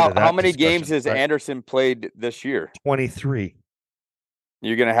want to get into that. How many games has Anderson played this year? 23.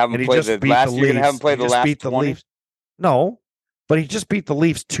 You're going to have him play the last. You're going to have him play the last 20. No, but he just beat the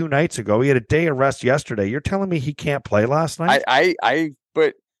Leafs 2 nights ago. He had a day of rest yesterday. You're telling me he can't play last night?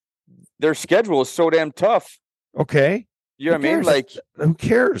 But their schedule is so damn tough. Okay, you know what I mean? Like, who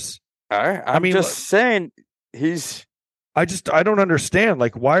cares? I'm just saying he's. I don't understand.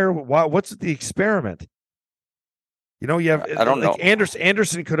 Like, why? What's the experiment? You know, you have. I don't know.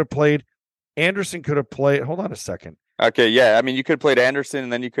 Anderson could have played. Anderson could have played. Hold on a second. Okay, yeah. I mean, you could have played Anderson,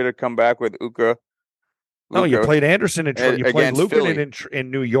 and then you could have come back with Uka. No, you played Anderson you played Lucan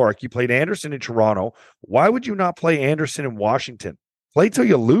in New York. You played Anderson in Toronto. Why would you not play Anderson in Washington? Play till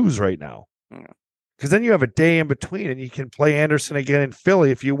you lose right now. Because then you have a day in between, and you can play Anderson again in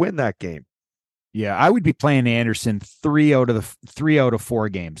Philly if you win that game. Yeah, I would be playing Anderson 3 out of 4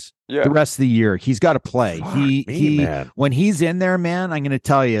 games. Yeah. The rest of the year, he's got to play. Man. When he's in there, man, I'm going to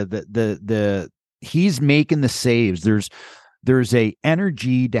tell you that the he's making the saves. There's a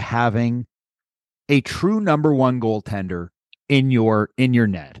energy to having a true number one goaltender in your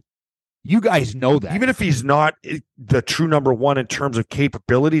net. You guys know that. Even if he's not the true number one in terms of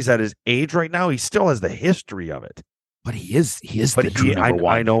capabilities at his age right now, he still has the history of it. But he is the true number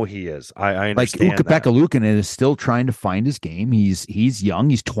one. I know he is. I understand like Ukko-Pekka Luukkonen is still trying to find his game. He's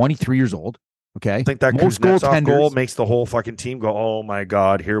young. He's 23 years old. Okay. I think that most Kuznetsov goal makes the whole fucking team go, oh my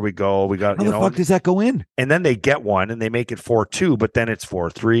God, here we go. We got, how the fuck does that go in? And then they get one and they make it 4-2, but then it's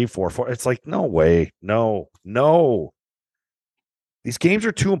 4-3, 4-4. It's like, no way. No. These games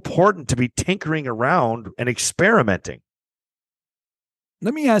are too important to be tinkering around and experimenting.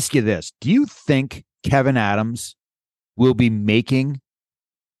 Let me ask you this. Do you think Kevin Adams will be making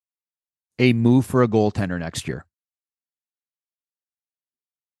a move for a goaltender next year?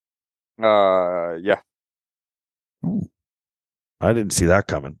 Yeah. Ooh. I didn't see that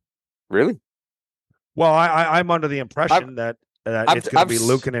coming. Really? Well, I'm under the impression that it's going to be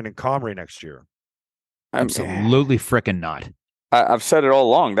Luukkonen and Comrie next year. Absolutely freaking not. I've said it all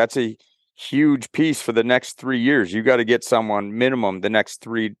along. That's a huge piece for the next 3 years. You got to get someone minimum the next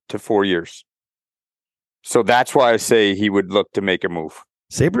 3 to 4 years. So that's why I say he would look to make a move.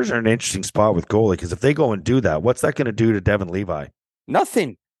 Sabres are in an interesting spot with goalie because if they go and do that, what's that going to do to Devin Levi?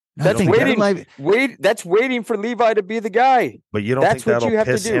 Nothing. That's waiting for Levi to be the guy. But you don't think that'll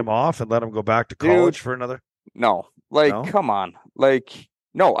piss him off and let him go back to college for another? No. Come on.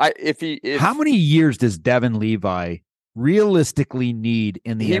 No. How many years does Devin Levi realistically need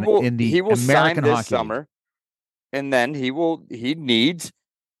in the American Hockey summer, League? And then he needs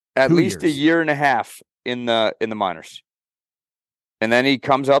at least a year and a half in the minors. And then he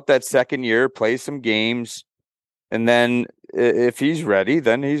comes up that second year, plays some games, and then if he's ready,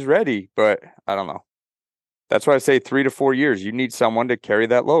 then he's ready. But I don't know. That's why I say 3 to 4 years. You need someone to carry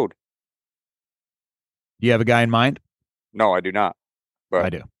that load. You have a guy in mind? No, I do not.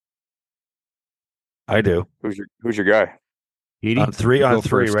 But I do. Who's your guy? Edie? On three.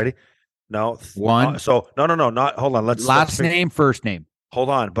 First. Ready? No. One. No. Not. Hold on. Let's name, first name. Hold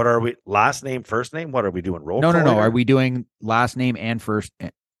on. But are we last name, first name? What are we doing? Roll? No. Are we doing last name and first,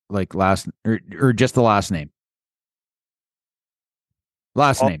 like last, or just the last name?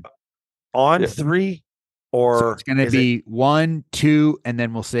 Last name. On 3, or so it's going to be 1, 2, and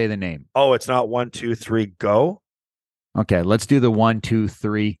then we'll say the name. Oh, it's not 1, 2, 3, go. Okay, let's do the 1, 2,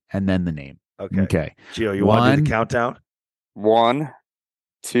 3, and then the name. Okay. Gio, you want to do the countdown? 1,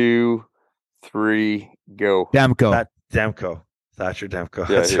 2, 3, go. Demko. Demko. Thatcher Demko.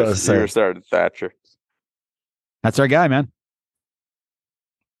 Yeah, you started Thatcher. That's our guy, man.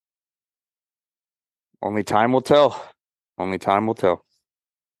 Only time will tell.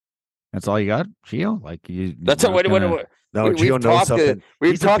 That's all you got, Gio? Like you? That's what. No, Gio knows something.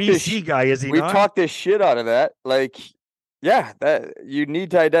 He's a BC guy, is he not? We've talked this shit out of that. That you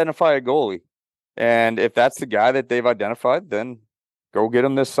need to identify a goalie, and if that's the guy that they've identified, then go get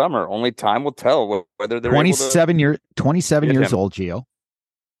him this summer. Only time will tell whether they're 27 years old, Gio.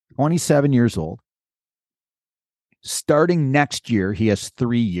 27 years old. Starting next year, he has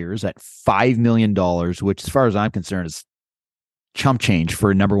 3 years at $5 million, which, as far as I'm concerned, is chump change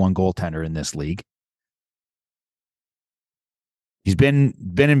for a number one goaltender in this league. He's been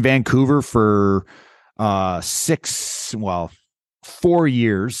in Vancouver for 4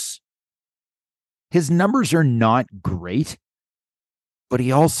 years. His numbers are not great, but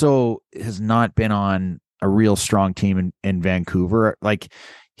he also has not been on a real strong team in Vancouver. Like,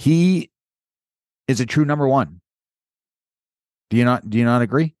 he is a true number one. Do you not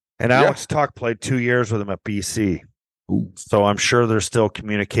agree? And Alex Tuch played 2 years with him at BC. Ooh. So I'm sure there's still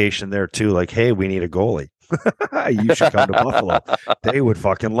communication there too. Like, hey, we need a goalie. You should come to Buffalo. They would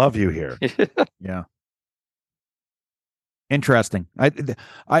fucking love you here. Yeah. Interesting.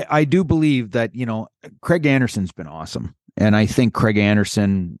 I do believe that, Craig Anderson's been awesome. And I think Craig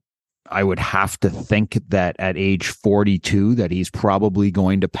Anderson, I would have to think that at age 42 that he's probably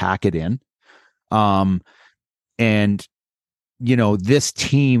going to pack it in. And this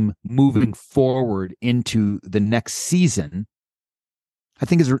team moving forward into the next season, I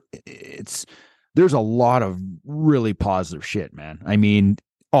think there's a lot of really positive shit, man. I mean,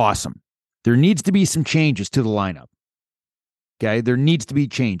 awesome. There needs to be some changes to the lineup. Okay. There needs to be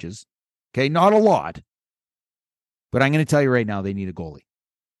changes. Okay. Not a lot, but I'm going to tell you right now, they need a goalie.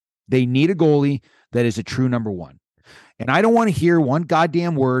 They need a goalie that is a true number one. And I don't want to hear one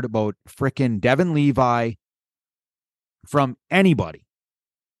goddamn word about frickin' Devin Levi from anybody,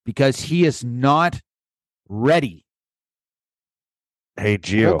 because he is not ready. Hey,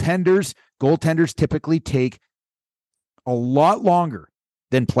 Gio. Goaltenders typically take a lot longer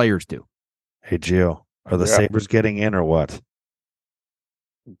than players do. Hey, Gio. Are the Sabres getting in or what?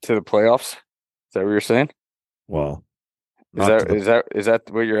 To the playoffs? Is that what you're saying? Well, is that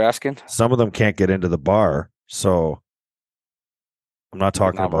what you're asking? Some of them can't get into the bar, so I'm not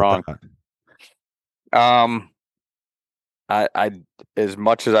talking about that. I as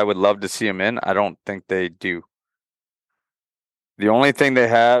much as I would love to see them in, I don't think they do. The only thing they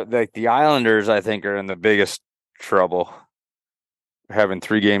have, like the Islanders, I think, are in the biggest trouble, having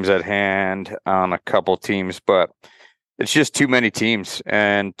 3 games at hand on a couple teams, but it's just too many teams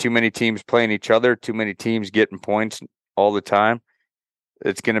and too many teams playing each other, too many teams getting points all the time.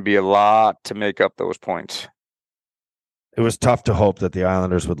 It's going to be a lot to make up those points. It was tough to hope that the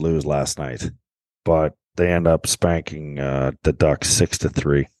Islanders would lose last night, but they end up spanking the Ducks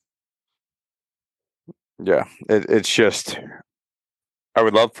 6-3. Yeah, it's just, I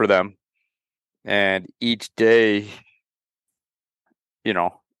would love for them. And each day,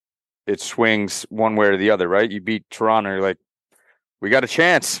 it swings one way or the other, right? You beat Toronto, you're like, we got a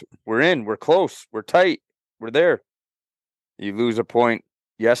chance. We're in. We're close. We're tight. We're there. You lose a point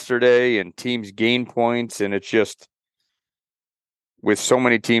yesterday and teams gain points, and it's just, with so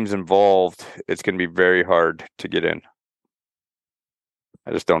many teams involved, it's going to be very hard to get in.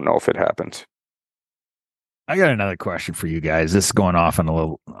 I just don't know if it happens. I got another question for you guys. This is going off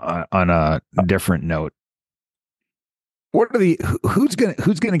on a different note. Who's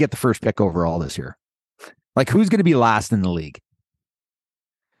gonna get the first pick overall this year? Like, who's gonna be last in the league?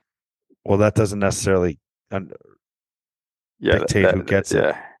 Well, that doesn't necessarily dictate who gets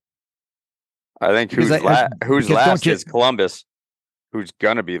it. I think who's last is Columbus. Who's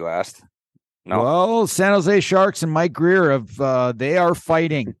gonna be last? No. Well, San Jose Sharks and Mike Greer they are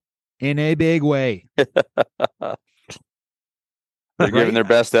fighting in a big way. They're giving their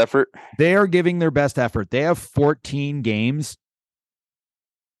best effort. They are giving their best effort. They have 14 games.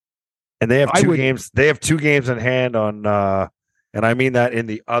 And they have 2 games. They have 2 games in hand on and I mean that in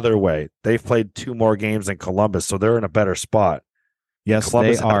the other way. They've played 2 more games than Columbus, so they're in a better spot. Yes,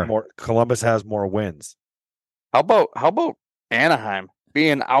 Columbus they are. Columbus has more wins. How about Anaheim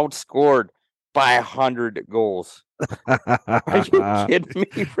being outscored by 100 goals? Are you kidding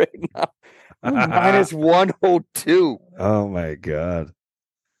me right now? Minus 102. Oh my God.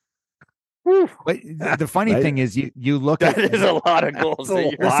 But the funny thing is, you look at that is a lot of goals.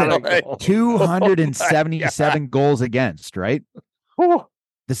 277 goals against, right? The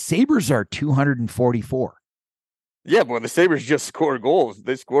Sabres are 244. Yeah, but the Sabres just score goals.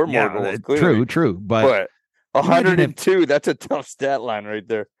 They score more goals. Clearly. True. But 102, that's a tough stat line right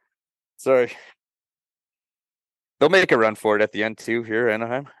there. Sorry. They'll make a run for it at the end too here,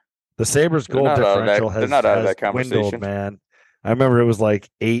 Anaheim. The Sabres goal differential has dwindled, man. I remember it was like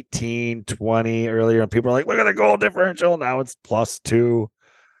 18, 20 earlier, and people are like, look at the goal differential. Now it's +2.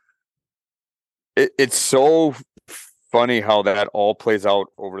 It's so funny how that all plays out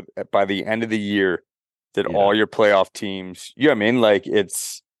by the end of the year, that all your playoff teams, like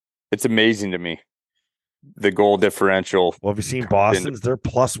it's amazing to me. The goal differential. Well, have you seen Boston's? They're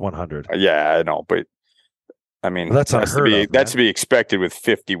 +100. Yeah, I know, but I mean, well, that's unheard of. That's to be expected with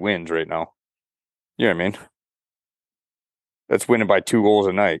 50 wins right now. You know what I mean? That's winning by 2 goals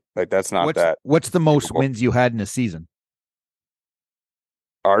a night. Like, that's not that. What's the most wins you had in a season?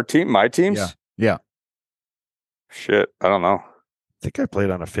 Our team? My teams? Yeah. Shit, I don't know. I think I played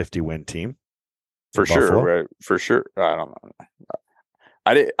on a 50-win team. For sure, right? For sure. I don't know.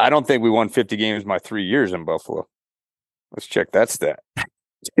 I don't think we won 50 games my 3 years in Buffalo. Let's check that stat.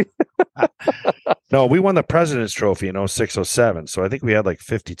 No, we won the President's Trophy in 06-07, so I think we had like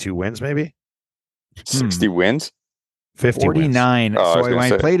 52 wins, maybe 60 wins, 50 49. Wins. So when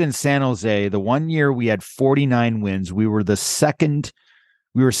I played in San Jose, the one year we had 49 wins. We were second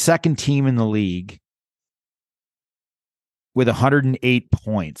team in the league with 108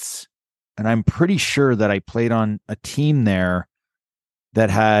 points, and I'm pretty sure that I played on a team there that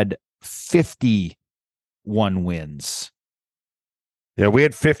had 51 wins. Yeah, we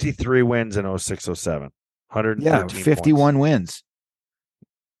had 53 wins in 06-07. 51 wins.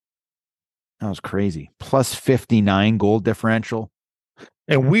 That was crazy. +59 goal differential.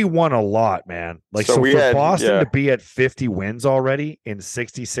 And we won a lot, man. Like, so for Boston to be at 50 wins already in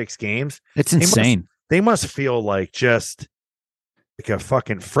 66 games, it's insane. They must feel like just like a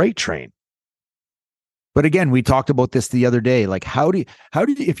fucking freight train. But again, we talked about this the other day. Like, how do you,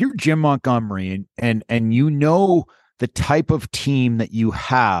 if you're Jim Montgomery and you know the type of team that you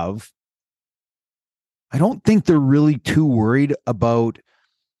have, I don't think they're really too worried about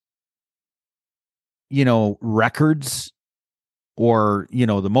records or,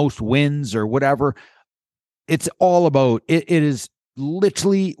 the most wins or whatever. It's all about it. It is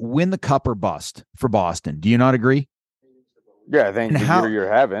literally win the cup or bust for Boston. Do you not agree? Yeah, I think year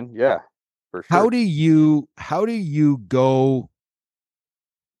you're having. Yeah, for sure. How do you go,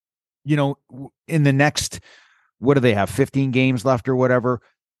 in the next, what do they have? 15 games left or whatever.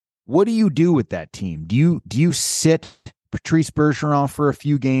 What do you do with that team? Do you sit Patrice Bergeron for a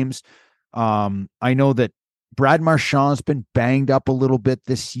few games? I know that Brad Marchand's been banged up a little bit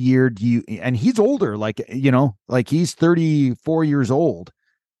this year. And he's older, like he's 34 years old.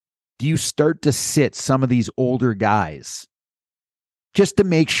 Do you start to sit some of these older guys just to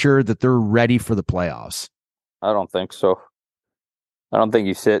make sure that they're ready for the playoffs? I don't think so. I don't think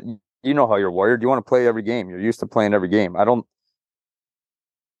you sit. You know how you're wired. You want to play every game. You're used to playing every game. I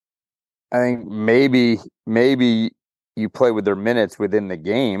think maybe you play with their minutes within the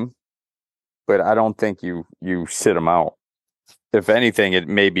game, but I don't think you sit them out. If anything, it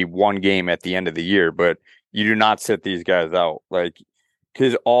may be one game at the end of the year, but you do not sit these guys out.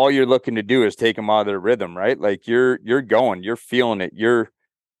 Because all you're looking to do is take them out of their rhythm, right? Like you're going, you're feeling it, you're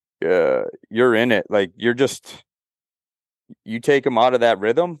in it. Like you take them out of that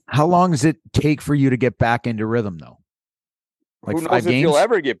rhythm. How long does it take for you to get back into rhythm, though? Like who knows if you'll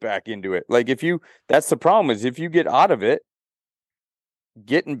ever get back into it? Like that's the problem is if you get out of it,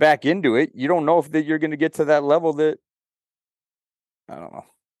 getting back into it, you don't know if you're going to get to that level that I don't know.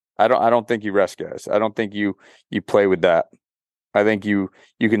 I don't think you rest guys. I don't think you play with that. I think you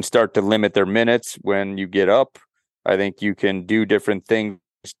can start to limit their minutes when you get up. I think you can do different things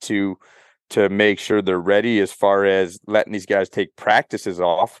to make sure they're ready as far as letting these guys take practices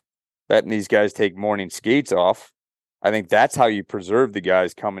off, letting these guys take morning skates off. I think that's how you preserve the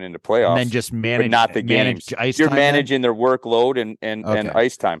guys coming into playoffs. And then just manage, not the games. Ice You're time managing their workload and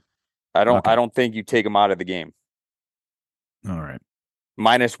ice time. I don't think you take them out of the game. All right.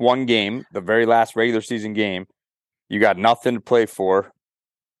 Minus one game, the very last regular season game, you got nothing to play for.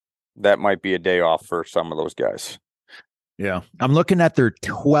 That might be a day off for some of those guys. Yeah. I'm looking at their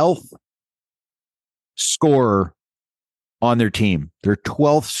 12th scorer on their team. Their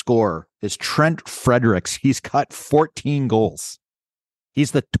 12th scorer is Trent Fredericks. He's got 14 goals.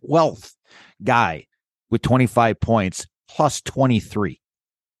 He's the 12th guy with 25 points plus 23.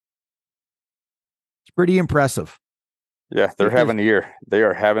 It's pretty impressive. Yeah, they're having a year. They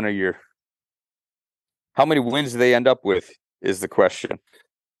are having a year. How many wins do they end up with is the question.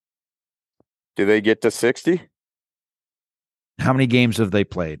 Do they get to 60? How many games have they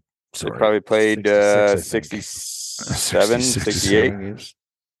played? Sorry. They probably played 67, 68 games.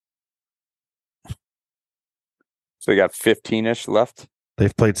 So they got 15-ish left.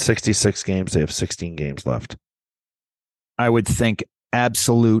 They've played 66 games. They have 16 games left. I would think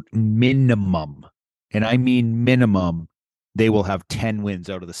absolute minimum, and I mean minimum, they will have 10 wins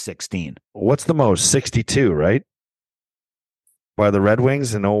out of the 16. What's the most? 62, right? By the Red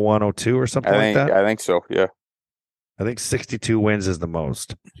Wings in 01-02 or something like that? I think so, yeah. I think 62 wins is the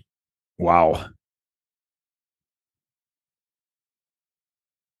most. Wow.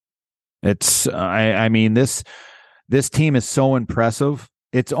 It's I mean this team is so impressive.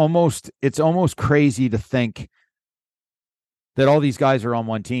 It's almost crazy to think that all these guys are on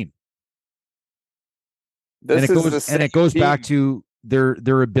one team. It goes back to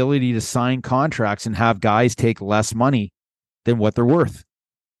their ability to sign contracts and have guys take less money than what they're worth.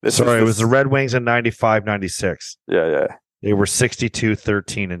 It was the Red Wings in 95-96. Yeah. They were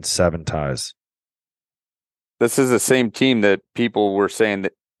 62-13 and 7 ties. This is the same team that people were saying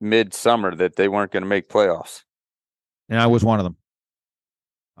that midsummer that they weren't going to make playoffs. And I was one of them.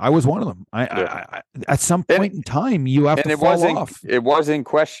 I at some point in time, you have to fall off. It was in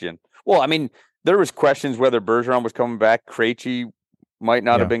question. Well, I mean, there was questions whether Bergeron was coming back. Krejci might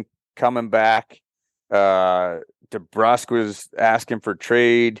not have been coming back. DeBrusk was asking for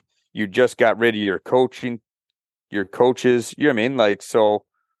trade. You just got rid of your coaches. You know what I mean? Like, so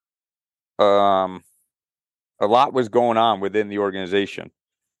a lot was going on within the organization.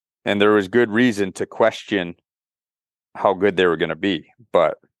 And there was good reason to question how good they were going to be.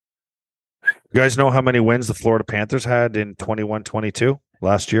 But you guys know how many wins the Florida Panthers had in 21-22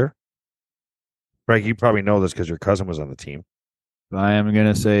 last year? Greg, you probably know this because your cousin was on the team. I am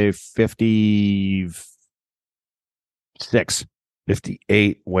going to say 56.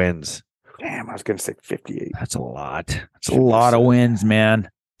 58 wins. Damn, I was going to say 58. That's a lot. That's a lot of wins, man.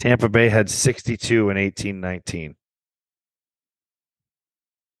 Tampa Bay had 62 in 18-19.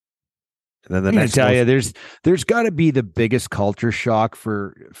 And then the next tell you, there's got to be the biggest culture shock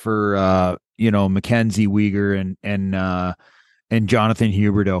for Mackenzie Weegar and Jonathan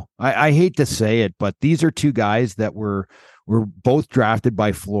Huberdeau. I hate to say it, but these are two guys that were both drafted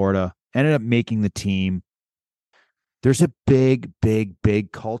by Florida, ended up making the team. There's a big, big,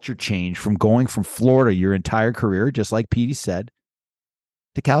 big culture change from going from Florida your entire career, just like Petey said,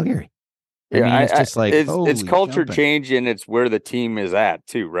 to Calgary. I mean, it's just like it's culture change, and it's where the team is at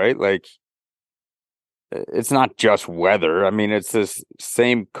too, right? Like, it's not just weather. I mean, it's this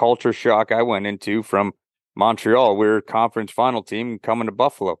same culture shock I went into from Montreal. We're a conference final team coming to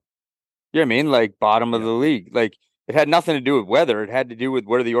Buffalo. You know what I mean? Like, bottom of the league. Like, it had nothing to do with weather. It had to do with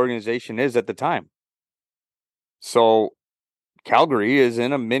where the organization is at the time. So Calgary is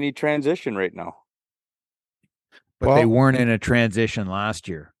in a mini transition right now. But they weren't in a transition last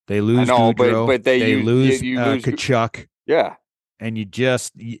year. They lose Goudreau, but they lose Tkachuk. Yeah. And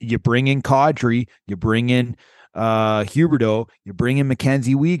you bring in Kadri, you bring in Huberdeau, you bring in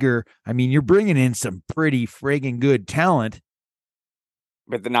Mackenzie Weegar. I mean, you're bringing in some pretty friggin' good talent.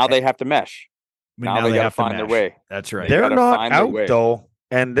 But now they have to mesh. Now they got to find their way. That's right. They're not out, though.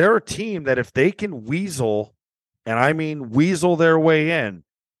 And they're a team that if they can weasel, and I mean weasel their way in,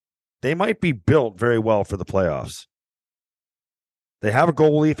 they might be built very well for the playoffs. They have a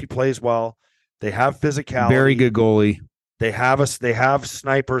goalie if he plays well. They have physicality. Very good goalie. They have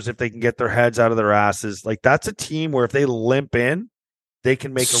snipers if they can get their heads out of their asses. Like, that's a team where if they limp in, they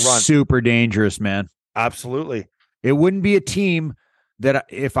can make a run. Super dangerous, man. Absolutely. It wouldn't be a team that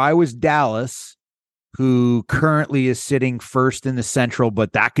if I was Dallas, who currently is sitting first in the Central,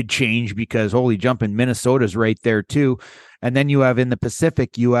 but that could change because holy jumping, Minnesota's right there too. And then you have in the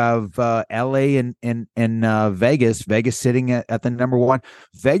Pacific, you have LA and Vegas. Vegas sitting at the number one.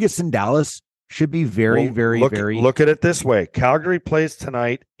 Vegas and Dallas should be very look at it this way. Calgary plays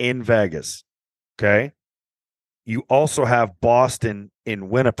tonight in Vegas. Okay. You also have Boston in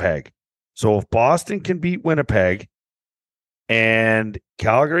Winnipeg. So if Boston can beat Winnipeg and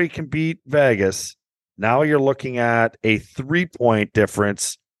Calgary can beat Vegas, now you're looking at a 3-point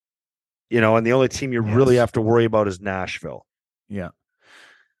difference, and the only team you really have to worry about is Nashville. Yeah.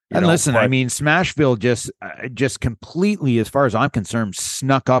 Listen, I mean, Smashville just completely, as far as I'm concerned,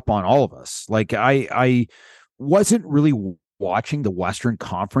 snuck up on all of us. Like, I wasn't really watching the Western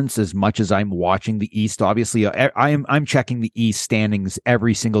Conference as much as I'm watching the East. Obviously, I'm checking the East standings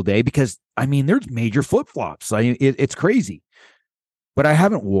every single day because, I mean, there's major flip-flops. It's crazy. But I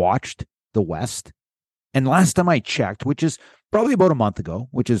haven't watched the West. And last time I checked, which is probably about a month ago,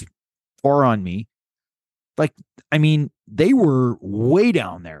 which is far on me, like, I mean, they were way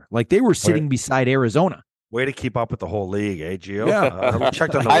down there. Like, they were sitting beside Arizona. Way to keep up with the whole league, eh, Gio? Yeah.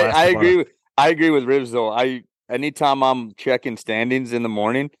 Checked on the West. I agree with Rivs, though. Anytime I'm checking standings in the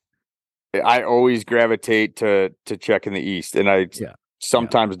morning, I always gravitate to checking the East. And I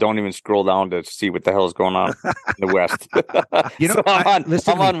sometimes don't even scroll down to see what the hell is going on in the West. So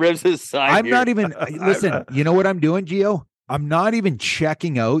I'm on Rivs' side. I'm not even listen. You know what I'm doing, Gio? I'm not even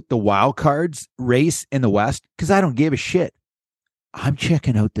checking out the wild cards race in the West because I don't give a shit. I'm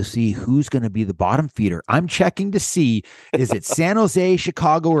checking out to see who's going to be the bottom feeder. I'm checking to see, is it San Jose,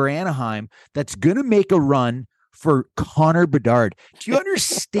 Chicago, or Anaheim that's going to make a run for Connor Bedard? Do you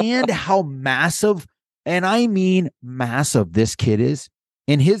understand how massive, and I mean massive, this kid is?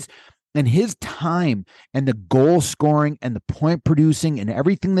 And his time and the goal scoring and the point producing and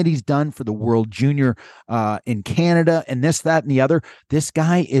everything that he's done for the World Junior in Canada and this, that, and the other, this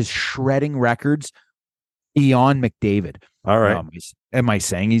guy is shredding records beyond McDavid. All right. Am I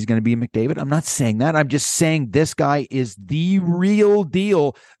saying he's going to be McDavid? I'm not saying that. I'm just saying this guy is the real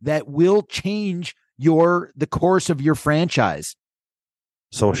deal that will change the course of your franchise.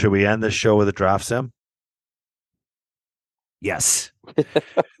 So should we end this show with a draft sim? Yes.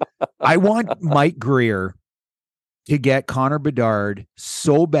 I want Mike Greer to get Connor Bedard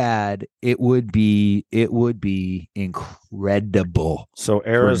so bad it would be incredible. So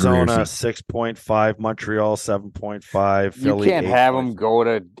Arizona 6.5, Montreal 7.5, Philly. You can't have him go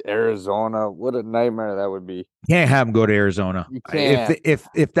to Arizona. What a nightmare that would be. Can't have him go to Arizona. You can't.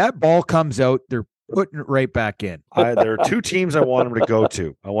 If that ball comes out, they're putting it right back in. There are two teams I want him to go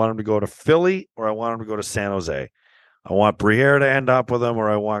to. I want him to go to Philly, or I want him to go to San Jose. I want Briere to end up with him, or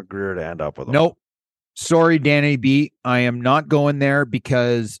I want Greer to end up with him. Nope. Sorry, Danny B. I am not going there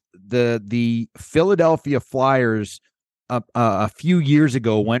because the Philadelphia Flyers a few years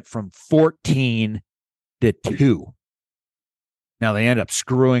ago went from 14 to 2. Now they end up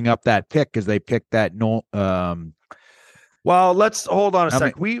screwing up that pick because they picked that Well, let's hold on a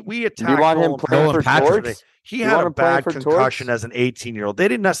sec. We attacked you want him playing for Torts? He had a bad concussion as an 18-year-old. They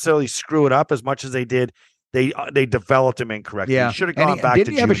didn't necessarily screw it up as much as they did. They developed him incorrectly. Yeah. He should have gone back to junior.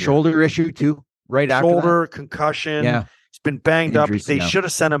 Didn't he have a shoulder issue too? Right after shoulder concussion. Yeah. He's been banged up. Injuries, They should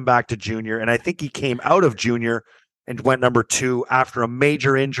have sent him back to junior, and I think he came out of junior and went number 2 after a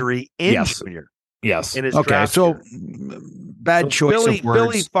major injury in junior. Yes. In his okay. draft So year. bad choice of words.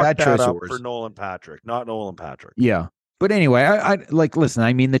 Billy fucked bad that choice up of words. for Nolan Patrick, not Nolan Patrick. Yeah. But anyway, I like, listen,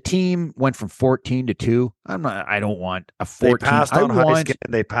 I mean, the team went from 14 to 2. I don't want a 14. They passed on Heiskin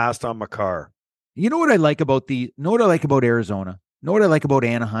and they passed on McCarr. You know what I like about Arizona? Know what I like about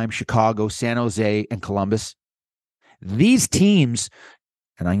Anaheim, Chicago, San Jose, and Columbus? These teams,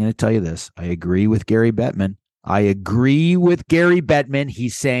 and I'm going to tell you this, I agree with Gary Bettman.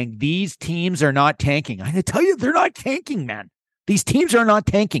 He's saying these teams are not tanking. I'm going to tell you, they're not tanking, man. These teams are not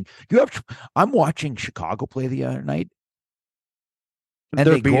tanking. I'm watching Chicago play the other night, and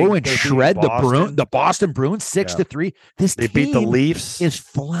they go and shred the Boston Bruins 6-3. They beat the Leafs. Is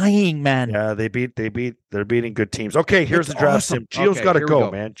flying, man. Yeah, they're beating good teams. Okay, here's the draft sim. Gio's got to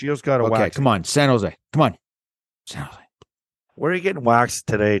go, man. Gio's got to wax. Okay, come on, San Jose. Come on, San Jose. Where are you getting waxed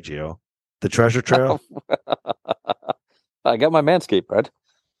today, Gio? The Treasure Trail? I got my Manscaped, bud.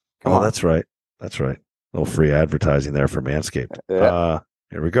 Come on. That's right. That's right. A little free advertising there for Manscaped. Yeah.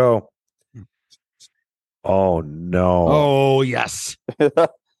 Here we go. Oh, no. Oh, yes.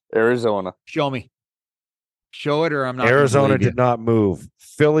 Arizona. Show me. Show it or I'm not. Arizona did not move.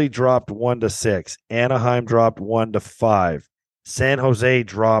 Philly dropped 1-6. Anaheim dropped 1-5. San Jose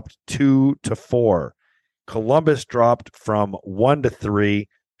dropped 2-4. Columbus dropped from 1-3.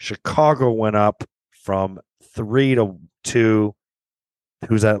 Chicago went up from 3-2.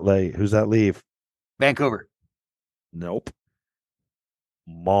 Who's that leave? Vancouver. Nope.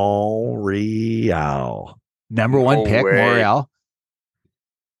 Montreal. Number 1 pick, Montreal.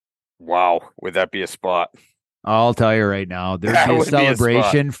 Wow. Would that be a spot? I'll tell you right now, there'd be a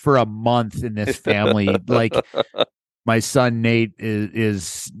celebration for a month in this family. Like, my son Nate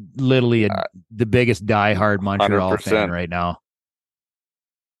is literally the biggest diehard Montreal 100%. Fan right now.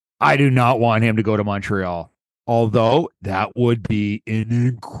 I do not want him to go to Montreal, although that would be an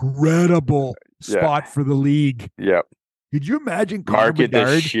incredible spot for the league. Yep. Could you imagine market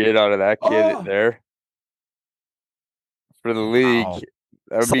the shit out of that kid there for the league? Wow.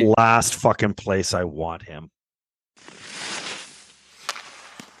 That's the last fucking place I want him.